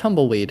track is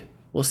Tumbleweed.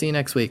 We'll see you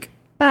next week.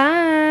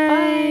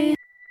 Bye.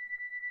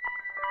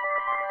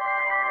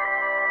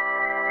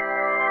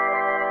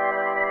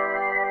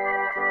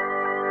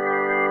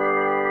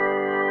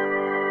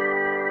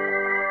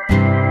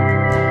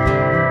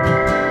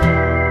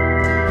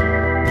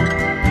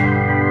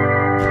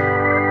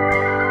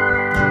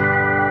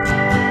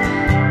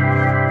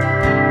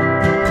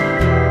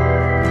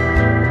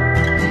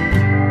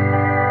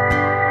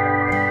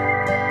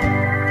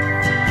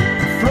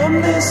 From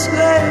this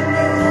land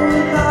you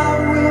and I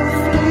will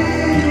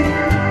flee.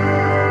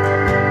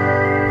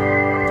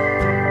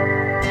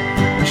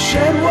 We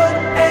shed what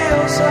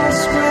ails us,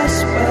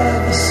 rest by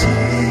the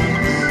sea.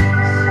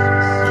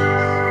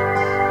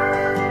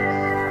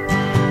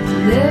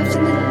 Left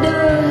in the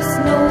dust,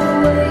 no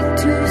way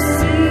to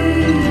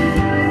see.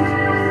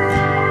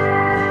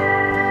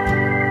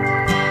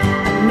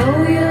 I know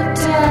you're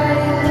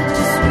tired,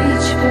 just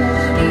reach for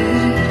me.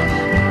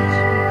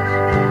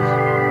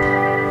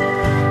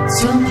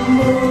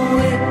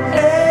 Tumbleweed,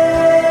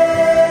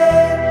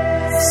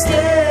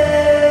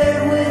 stay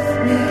with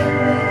me.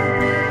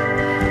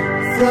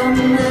 From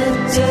the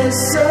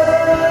desert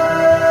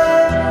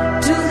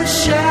to the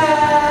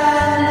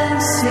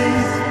shining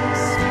sea.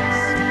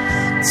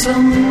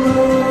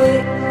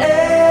 Tumbleweed,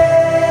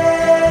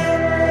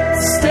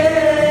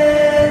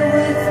 stay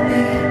with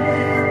me.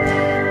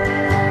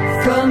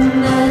 From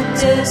the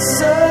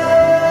desert